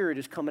 your spirit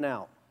is coming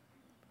out.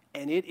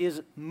 And it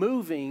is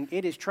moving,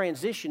 it is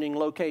transitioning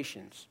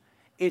locations.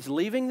 It's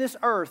leaving this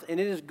earth and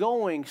it is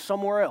going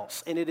somewhere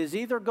else. And it is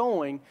either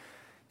going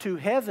to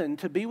heaven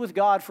to be with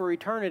God for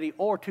eternity,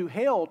 or to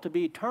hell to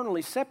be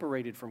eternally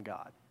separated from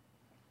God.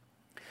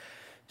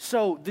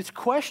 So this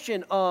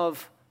question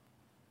of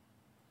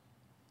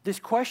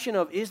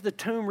is the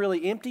tomb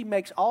really empty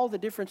makes all the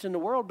difference in the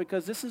world,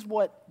 because this is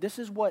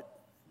what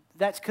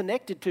that's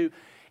connected to.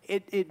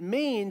 It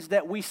means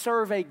that we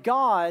serve a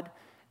God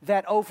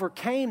that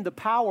overcame the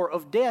power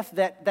of death,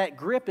 that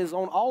grip is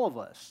on all of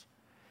us.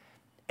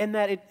 And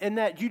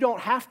that you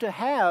don't have to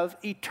have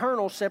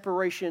eternal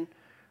separation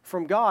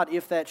from God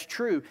if that's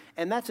true.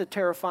 And that's a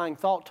terrifying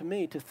thought to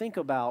me, to think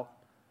about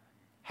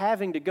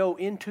having to go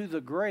into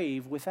the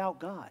grave without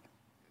God.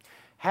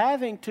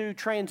 Having to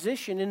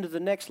transition into the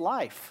next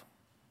life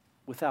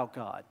without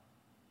God.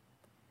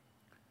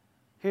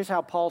 Here's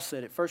how Paul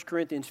said it, 1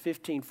 Corinthians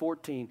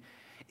 15:14.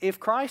 If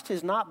Christ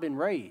has not been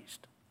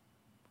raised,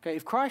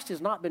 if Christ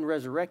has not been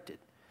resurrected,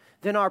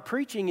 then our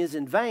preaching is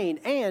in vain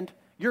and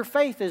your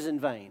faith is in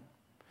vain.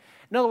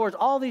 In other words,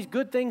 all these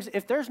good things,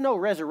 if there's no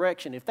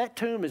resurrection, if that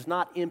tomb is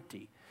not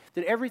empty,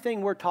 then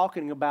everything we're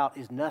talking about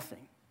is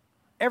nothing.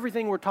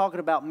 Everything we're talking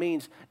about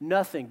means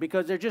nothing,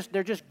 because they're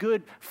just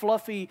good,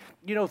 fluffy,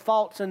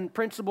 thoughts and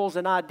principles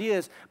and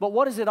ideas. But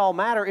what does it all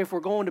matter if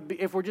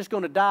we're just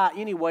going to die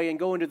anyway and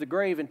go into the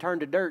grave and turn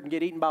to dirt and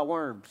get eaten by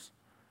worms?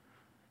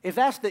 If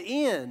that's the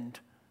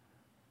end,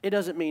 it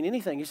doesn't mean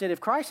anything. He said if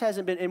Christ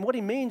hasn't been, and what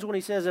he means when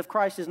he says if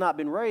Christ has not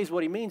been raised,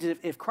 what he means is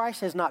if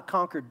Christ has not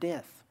conquered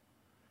death.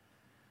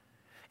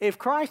 If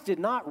Christ did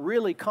not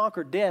really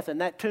conquer death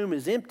and that tomb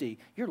is empty,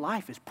 your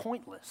life is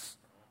pointless.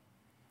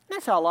 And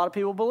that's how a lot of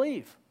people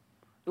believe.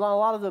 A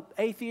lot of the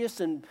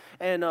atheists and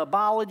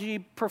biology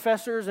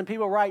professors and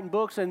people writing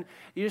books, and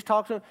you just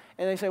talk to them,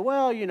 and they say,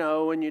 well, you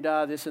know, when you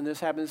die, this and this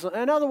happens.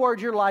 In other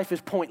words, your life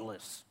is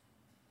pointless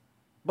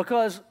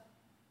because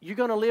you're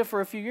going to live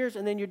for a few years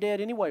and then you're dead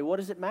anyway. What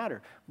does it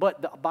matter?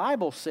 But the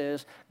Bible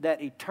says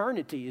that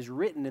eternity is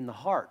written in the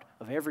heart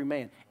of every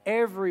man.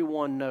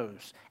 Everyone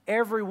knows.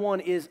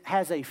 Everyone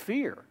has a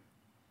fear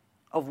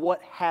of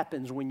what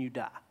happens when you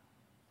die.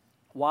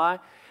 Why?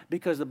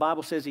 Because the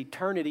Bible says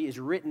eternity is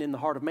written in the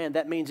heart of man.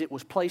 That means it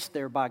was placed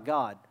there by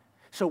God.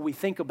 So we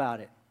think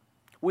about it.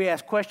 We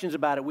ask questions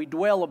about it. We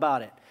dwell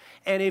about it.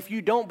 And if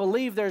you don't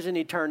believe there's an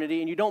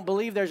eternity and you don't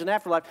believe there's an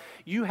afterlife,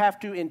 you have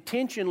to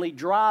intentionally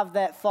drive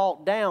that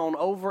thought down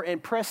over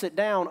and press it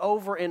down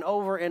over and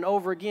over and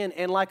over again.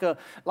 And like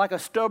a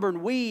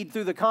stubborn weed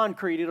through the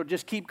concrete, it'll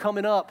just keep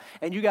coming up.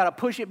 And you got to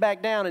push it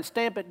back down and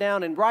stamp it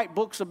down and write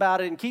books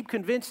about it and keep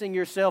convincing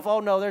yourself, oh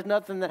no, there's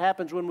nothing that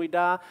happens when we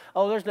die.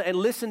 Oh, and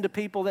listen to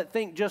people that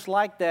think just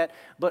like that.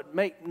 But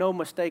make no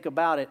mistake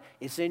about it,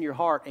 it's in your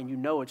heart and you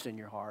know it's in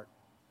your heart.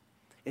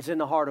 It's in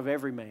the heart of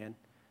every man.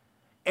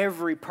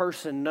 Every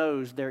person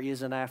knows there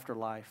is an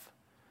afterlife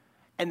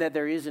and that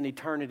there is an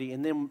eternity.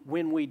 And then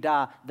when we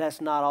die,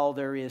 that's not all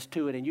there is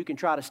to it. And you can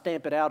try to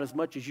stamp it out as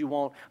much as you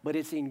want, but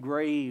it's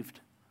engraved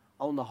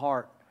on the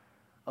heart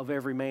of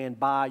every man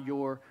by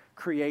your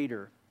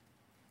Creator.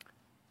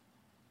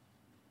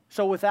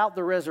 So without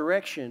the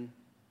resurrection,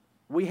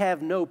 we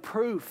have no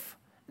proof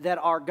that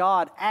our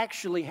God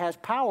actually has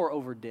power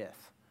over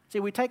death.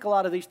 See, we take a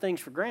lot of these things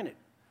for granted.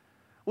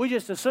 We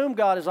just assume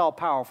God is all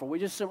powerful. We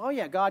just assume, oh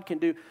yeah, God can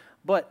do.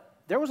 But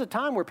there was a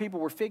time where people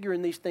were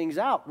figuring these things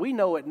out. We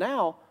know it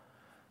now.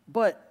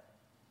 But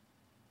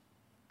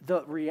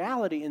the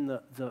reality in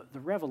the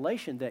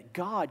revelation that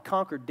God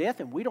conquered death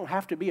and we don't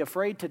have to be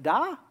afraid to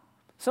die.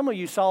 Some of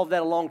you solved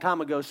that a long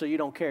time ago, so you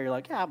don't care. You're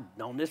like, yeah, I've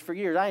known this for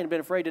years. I ain't been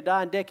afraid to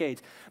die in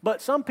decades.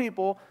 But some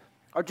people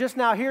are just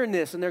now hearing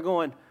this and they're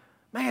going,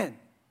 man,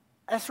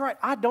 that's right.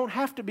 I don't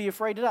have to be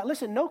afraid to die.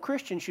 Listen, no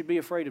Christian should be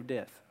afraid of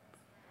death.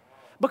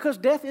 Because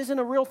death isn't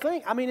a real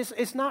thing. I mean,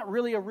 it's not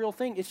really a real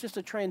thing. It's just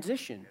a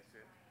transition.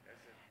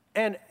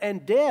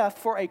 And death,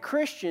 for a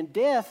Christian,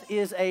 death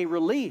is a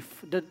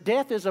relief.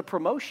 Death is a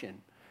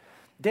promotion.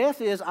 Death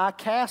is I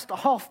cast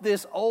off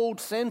this old,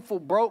 sinful,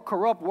 broke,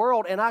 corrupt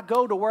world, and I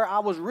go to where I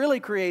was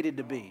really created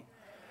to be.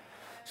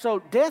 So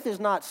death is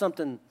not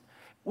something.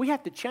 We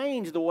have to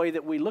change the way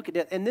that we look at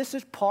death. And this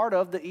is part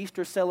of the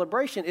Easter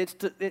celebration.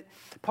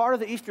 Part of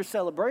the Easter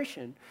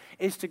celebration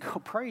is to go,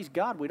 praise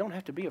God, we don't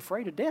have to be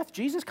afraid of death.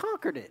 Jesus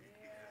conquered it.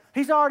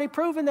 He's already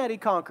proven that he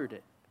conquered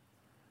it.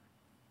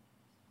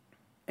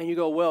 And you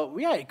go, well,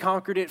 yeah, he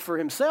conquered it for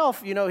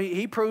himself. You know,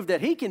 he proved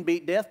that he can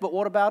beat death, but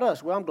what about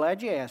us? Well, I'm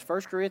glad you asked.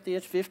 1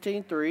 Corinthians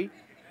 15:3.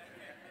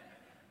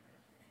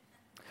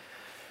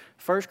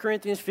 1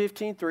 Corinthians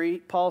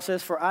 15:3, Paul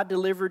says, for I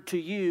delivered to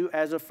you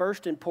as of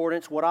first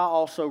importance what I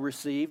also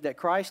received, that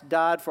Christ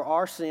died for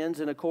our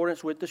sins in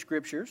accordance with the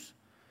Scriptures,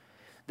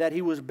 that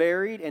he was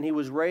buried and he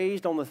was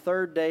raised on the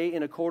third day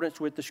in accordance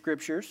with the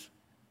Scriptures,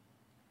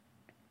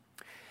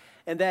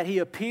 and that he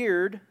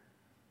appeared,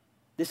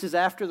 this is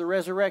after the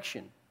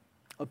resurrection,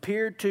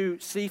 appeared to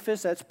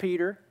Cephas, that's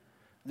Peter,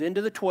 then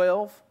to the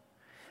 12,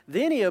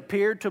 then he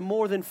appeared to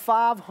more than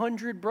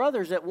 500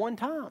 brothers at one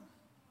time.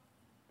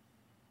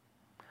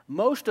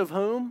 Most of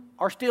whom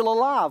are still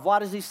alive. Why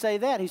does he say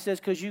that? He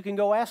says, because you can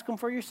go ask them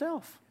for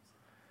yourself.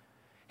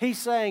 He's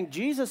saying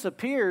Jesus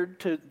appeared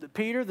to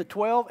Peter, the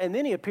 12, and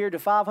then he appeared to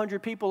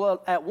 500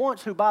 people at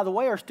once who, by the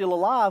way, are still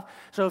alive.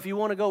 So if you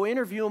want to go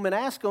interview them and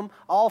ask them,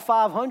 all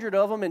 500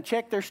 of them, and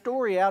check their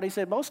story out, he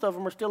said, most of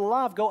them are still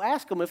alive. Go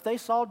ask them if they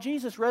saw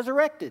Jesus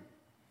resurrected,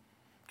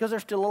 because they're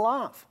still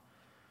alive.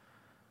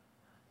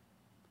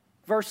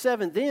 Verse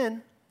 7,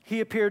 then he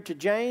appeared to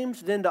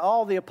James, then to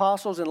all the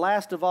apostles, and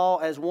last of all,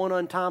 as one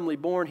untimely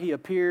born, he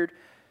appeared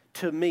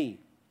to me.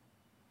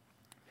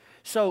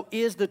 So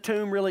is the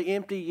tomb really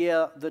empty?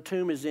 Yeah, the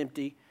tomb is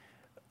empty.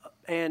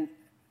 And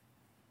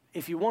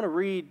if you want to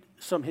read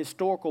some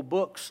historical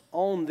books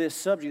on this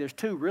subject, there's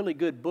two really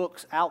good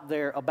books out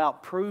there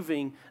about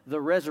proving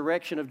the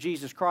resurrection of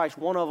Jesus Christ.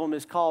 One of them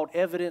is called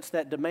Evidence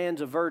That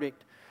Demands a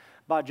Verdict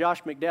by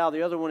Josh McDowell.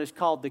 The other one is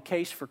called The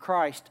Case for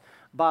Christ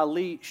by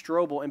Lee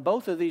Strobel. And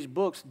both of these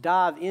books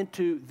dive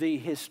into the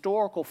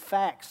historical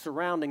facts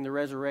surrounding the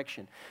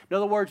resurrection. In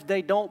other words,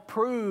 they don't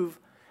prove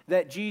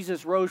that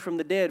Jesus rose from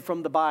the dead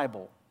from the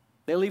Bible.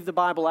 They leave the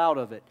Bible out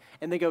of it.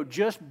 And they go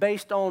just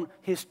based on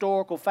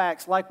historical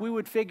facts, like we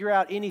would figure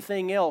out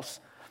anything else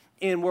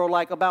in world,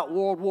 like about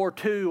World War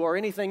II or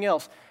anything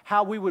else,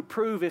 how we would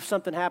prove if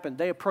something happened.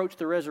 They approach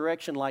the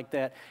resurrection like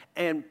that.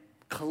 And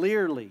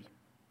clearly,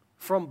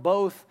 from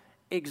both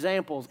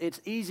examples,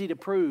 it's easy to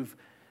prove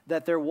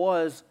that there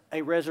was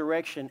a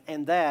resurrection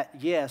and that,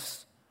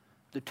 yes,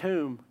 the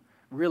tomb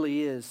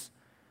really is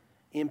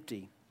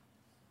empty.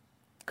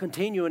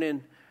 Continuing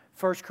in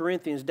 1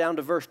 Corinthians down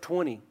to verse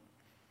 20,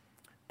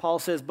 Paul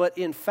says, "But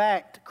in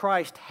fact,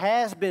 Christ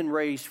has been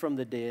raised from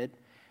the dead,"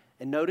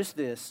 and notice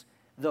this,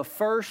 "the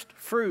first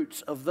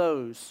fruits of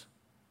those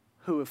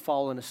who have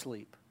fallen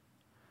asleep."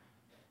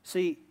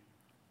 See,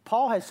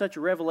 Paul has such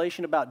a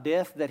revelation about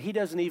death that he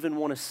doesn't even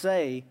want to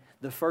say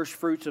the first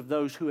fruits of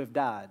those who have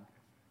died,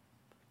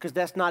 because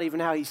that's not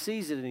even how he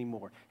sees it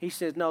anymore. He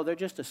says, no, they're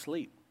just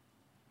asleep.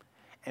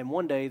 And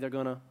one day they're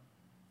going to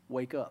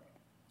wake up,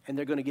 and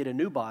they're going to get a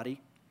new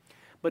body.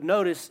 But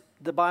notice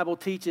the Bible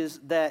teaches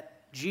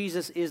that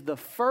Jesus is the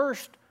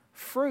first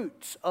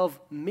fruits of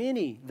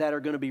many that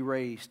are going to be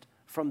raised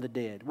from the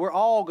dead. We're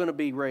all going to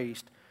be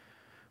raised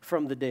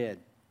from the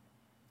dead.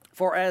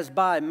 "For as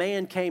by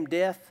man came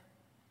death,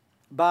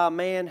 by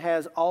man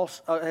has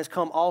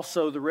come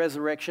also the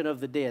resurrection of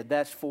the dead."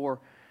 That's for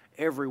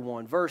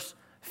everyone. Verse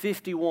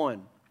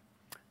 51,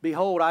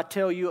 "Behold, I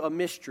tell you a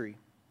mystery.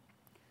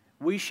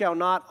 We shall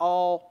not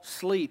all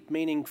sleep,"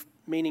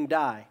 meaning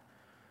die.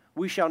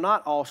 "We shall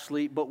not all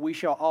sleep, but we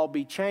shall all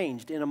be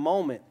changed in a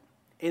moment,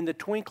 in the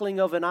twinkling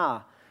of an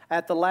eye,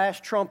 at the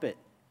last trumpet.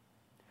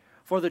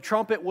 For the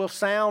trumpet will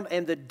sound,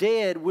 and the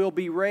dead will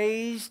be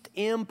raised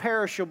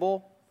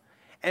imperishable,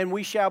 and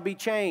we shall be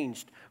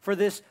changed. For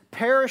this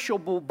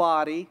perishable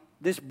body,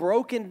 this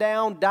broken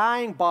down,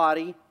 dying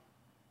body,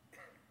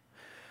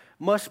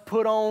 must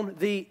put on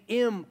the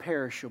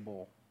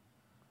imperishable,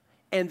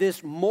 and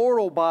this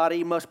mortal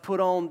body must put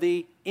on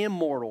the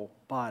immortal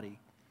body.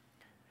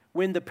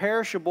 When the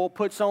perishable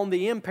puts on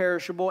the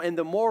imperishable, and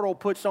the mortal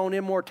puts on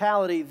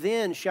immortality,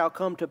 then shall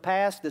come to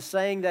pass the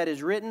saying that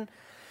is written,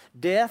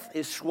 Death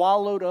is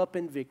swallowed up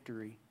in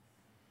victory.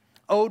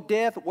 O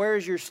death, where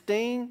is your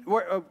sting?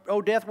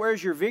 O death, where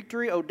is your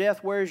victory? O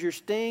death, where is your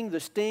sting? The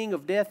sting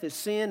of death is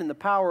sin, and the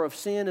power of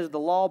sin is the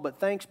law. But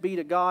thanks be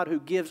to God who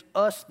gives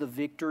us the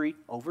victory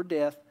over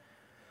death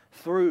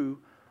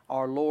through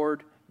our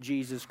Lord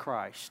Jesus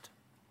Christ."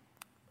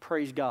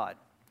 Praise God.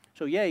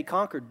 So yeah, He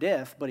conquered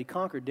death, but He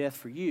conquered death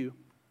for you.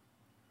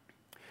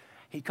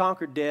 He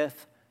conquered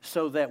death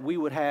so that we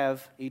would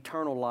have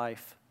eternal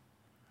life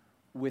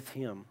with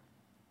Him.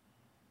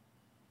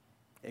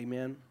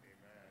 Amen.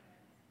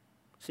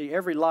 See,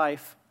 every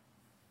life,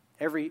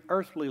 every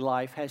earthly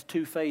life has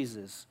two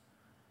phases.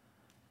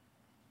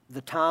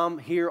 The time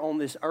here on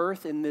this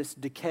earth in this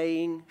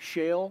decaying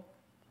shell,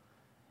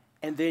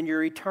 and then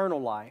your eternal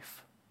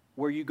life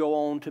where you go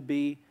on to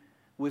be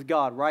with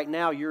God. Right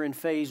now you're in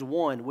phase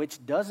 1,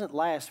 which doesn't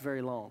last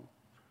very long.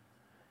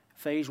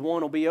 Phase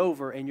 1 will be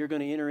over and you're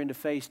going to enter into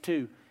phase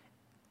 2.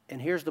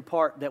 And here's the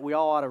part that we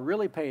all ought to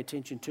really pay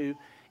attention to,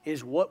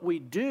 is what we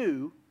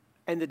do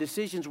and the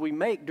decisions we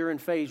make during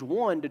phase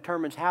 1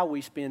 determines how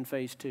we spend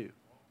phase 2.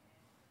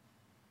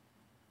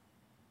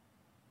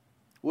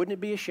 Wouldn't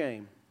it be a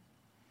shame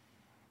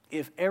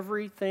if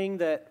everything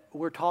that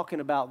we're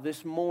talking about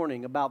this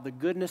morning, about the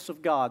goodness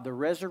of God, the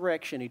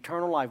resurrection,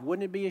 eternal life,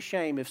 wouldn't it be a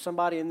shame if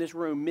somebody in this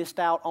room missed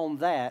out on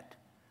that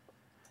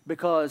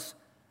because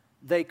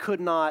they could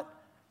not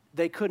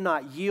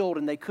yield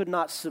and they could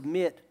not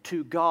submit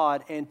to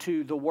God and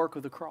to the work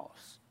of the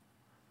cross?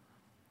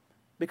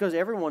 Because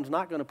everyone's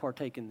not going to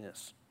partake in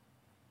this.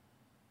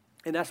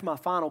 And that's my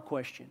final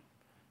question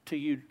to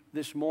you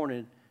this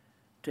morning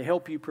to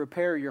help you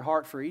prepare your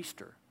heart for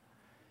Easter.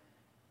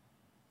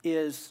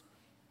 Is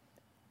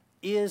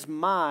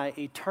my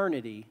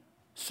eternity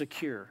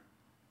secure?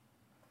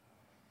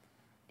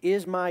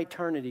 Is my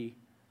eternity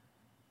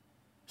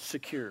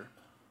secure?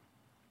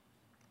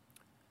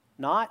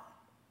 Not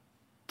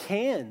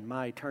can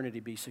my eternity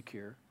be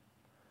secure?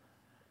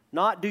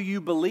 Not do you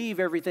believe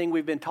everything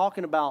we've been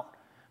talking about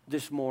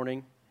this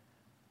morning,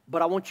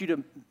 but I want you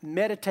to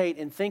meditate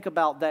and think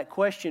about that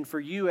question for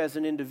you as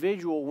an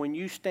individual when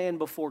you stand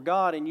before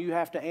God and you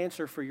have to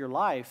answer for your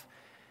life.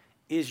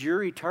 Is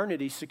your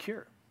eternity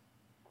secure?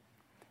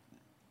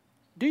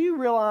 Do you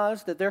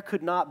realize that there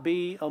could not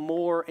be a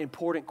more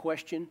important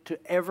question to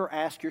ever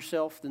ask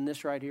yourself than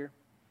this right here?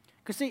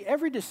 Because see,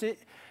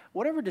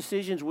 whatever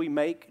decisions we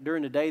make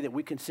during the day that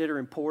we consider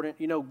important,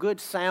 good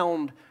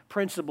sound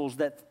principles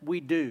that we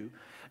do,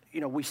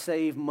 we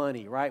save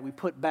money, right? We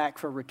put back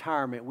for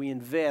retirement. We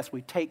invest.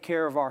 We take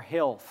care of our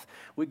health.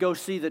 We go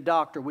see the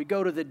doctor. We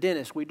go to the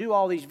dentist. We do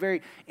all these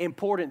very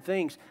important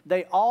things.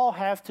 They all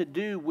have to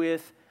do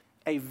with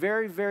a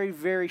very, very,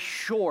 very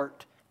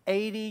short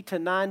 80 to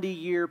 90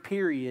 year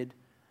period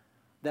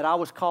that I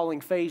was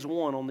calling phase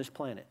 1 on this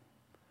planet.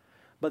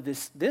 But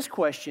this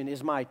question,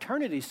 is my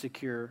eternity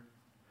secure,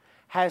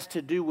 has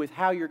to do with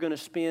how you're going to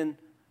spend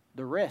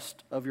the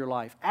rest of your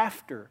life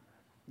after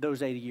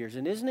those 80 years.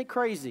 And isn't it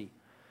crazy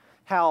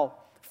how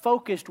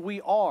focused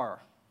we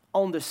are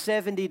on the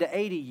 70 to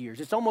 80 years?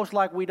 It's almost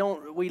like we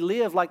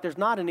live like there's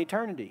not an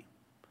eternity.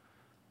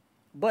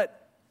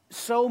 But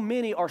so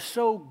many are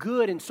so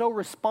good and so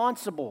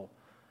responsible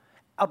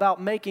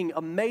about making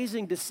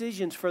amazing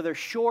decisions for their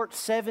short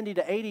 70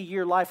 to 80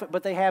 year life,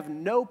 but they have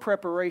no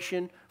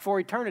preparation for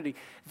eternity.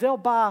 They'll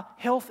buy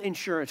health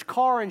insurance,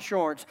 car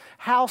insurance,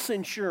 house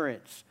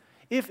insurance,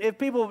 If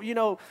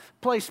people,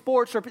 play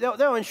sports, or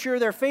they'll insure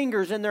their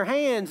fingers and their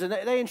hands, and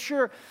they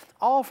insure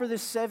all for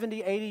this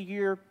 70,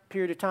 80-year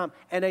period of time,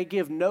 and they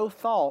give no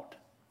thought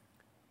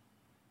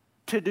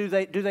to do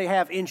they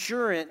have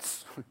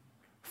insurance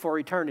for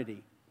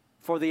eternity,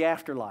 for the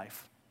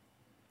afterlife.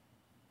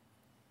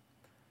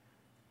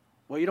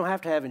 Well, you don't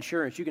have to have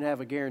insurance. You can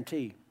have a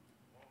guarantee.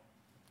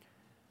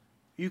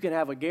 You can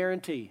have a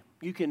guarantee.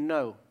 You can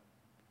know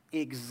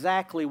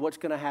exactly what's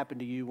going to happen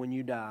to you when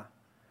you die.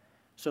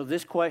 So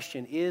this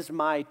question, is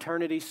my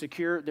eternity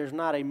secure? There's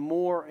not a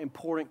more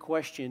important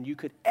question you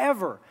could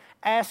ever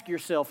ask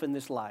yourself in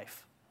this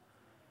life.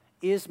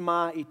 Is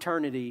my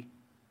eternity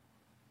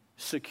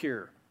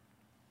secure?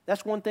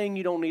 That's one thing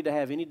you don't need to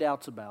have any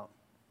doubts about.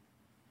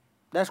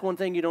 That's one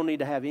thing you don't need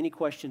to have any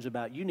questions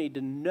about. You need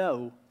to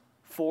know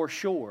for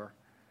sure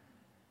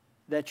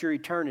that your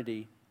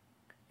eternity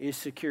is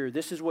secure.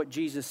 This is what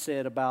Jesus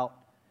said about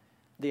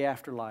the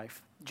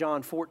afterlife.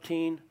 John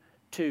 14:2,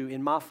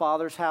 in my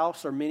Father's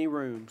house are many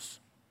rooms.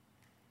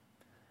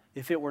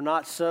 If it were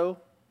not so,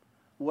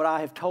 would I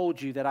have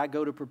told you that I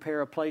go to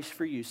prepare a place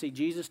for you? See,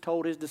 Jesus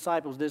told his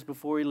disciples this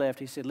before he left.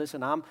 He said,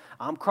 listen, I'm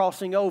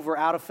crossing over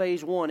out of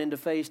phase 1 into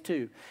phase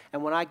 2.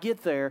 And when I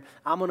get there,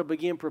 I'm going to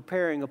begin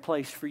preparing a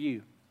place for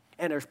you.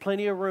 And there's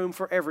plenty of room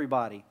for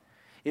everybody.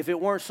 If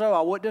it weren't so,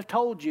 I wouldn't have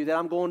told you that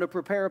I'm going to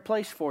prepare a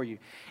place for you.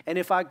 And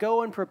if I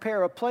go and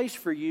prepare a place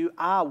for you,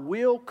 I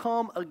will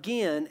come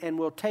again and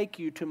will take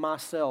you to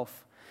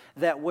myself,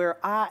 that where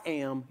I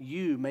am,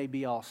 you may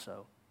be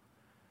also.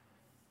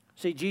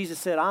 See, Jesus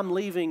said, I'm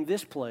leaving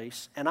this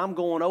place and I'm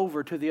going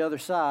over to the other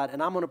side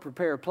and I'm going to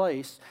prepare a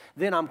place.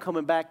 Then I'm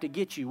coming back to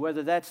get you,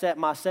 whether that's at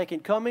my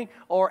second coming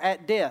or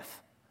at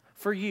death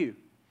for you.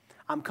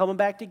 I'm coming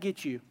back to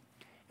get you.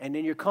 And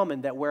then you're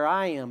coming that where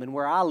I am and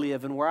where I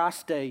live and where I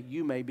stay,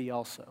 you may be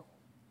also.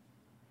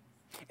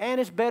 And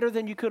it's better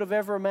than you could have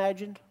ever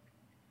imagined,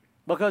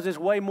 because it's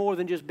way more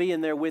than just being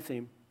there with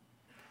him.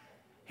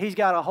 He's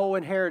got a whole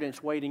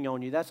inheritance waiting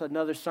on you. That's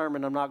another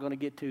sermon I'm not going to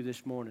get to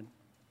this morning,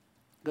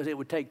 because it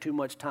would take too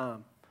much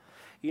time.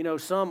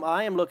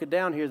 I am looking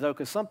down here, though,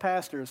 because some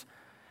pastors,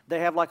 they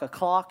have like a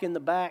clock in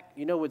the back,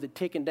 with it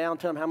ticking down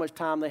to them how much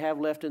time they have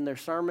left in their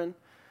sermon.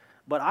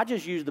 But I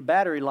just use the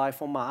battery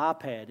life on my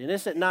iPad, and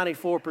it's at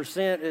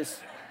 94%. It's,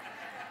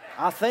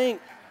 I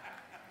think,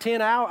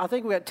 10 hours. I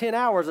think we got 10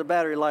 hours of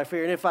battery life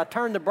here, and if I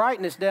turn the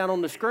brightness down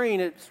on the screen,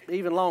 it's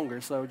even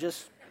longer. So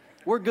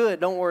we're good.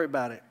 Don't worry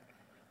about it.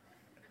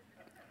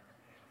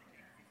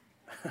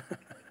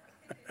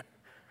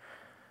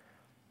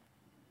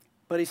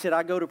 But he said,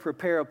 I go to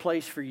prepare a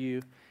place for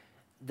you,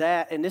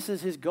 and this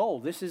is his goal.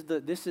 This is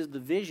the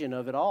vision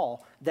of it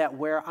all, that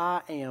where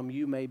I am,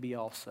 you may be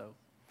also.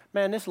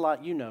 Man, this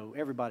life,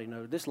 everybody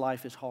knows, this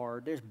life is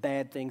hard. There's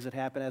bad things that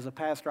happen. As a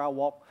pastor, I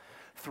walk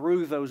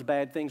through those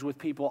bad things with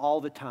people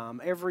all the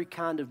time. Every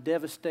kind of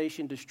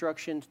devastation,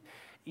 destruction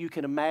you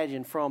can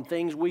imagine, from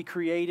things we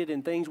created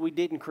and things we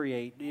didn't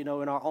create, in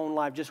our own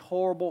life. Just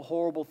horrible,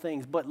 horrible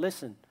things. But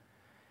listen,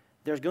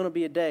 there's going to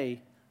be a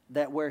day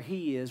that where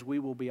he is, we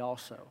will be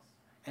also.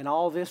 And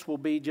all this will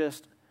be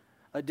just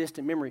a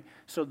distant memory.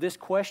 So this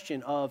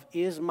question of,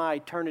 is my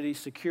eternity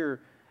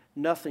secure?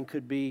 Nothing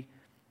could be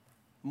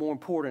more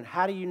important.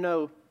 How do you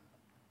know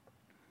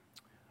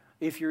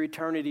if your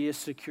eternity is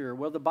secure?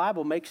 Well, the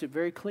Bible makes it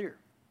very clear.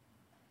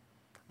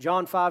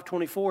 John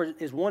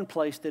 5:24 is one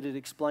place that it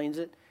explains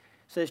it. It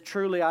says,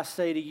 truly I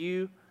say to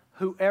you,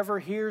 whoever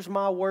hears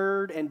my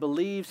word and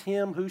believes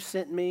him who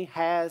sent me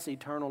has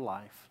eternal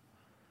life.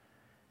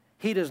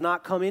 He does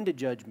not come into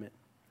judgment,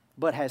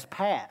 but has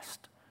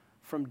passed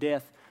from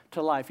death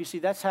to life. You see,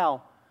 that's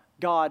how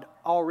God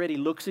already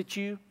looks at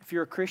you if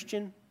you're a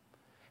Christian.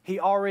 He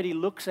already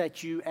looks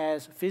at you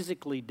as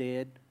physically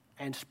dead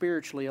and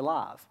spiritually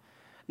alive.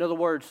 In other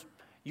words,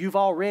 you've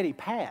already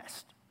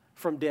passed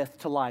from death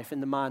to life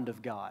in the mind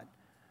of God,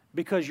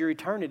 because your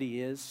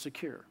eternity is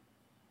secure.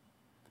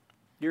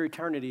 Your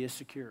eternity is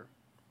secure.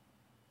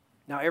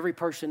 Now, every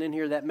person in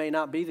here, that may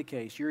not be the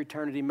case. Your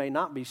eternity may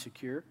not be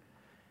secure.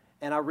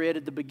 And I read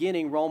at the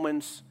beginning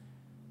Romans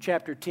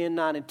chapter 10,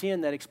 9, and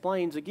 10 that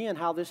explains again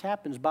how this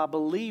happens, by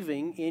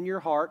believing in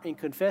your heart and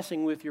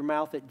confessing with your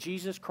mouth that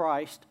Jesus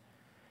Christ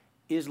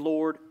is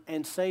Lord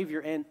and Savior,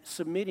 and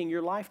submitting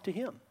your life to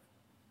him,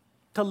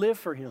 to live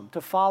for him, to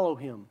follow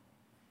him,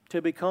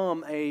 to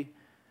become a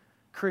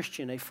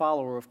Christian, a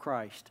follower of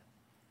Christ.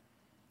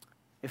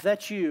 If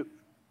that's you,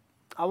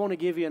 I want to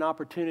give you an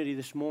opportunity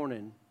this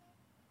morning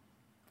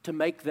to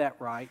make that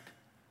right,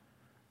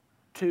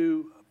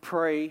 to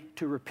pray,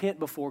 to repent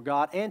before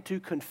God, and to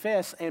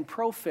confess and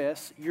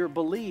profess your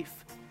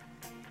belief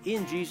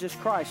in Jesus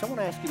Christ. I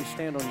want to ask you to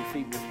stand on your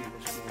feet with me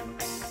this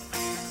morning.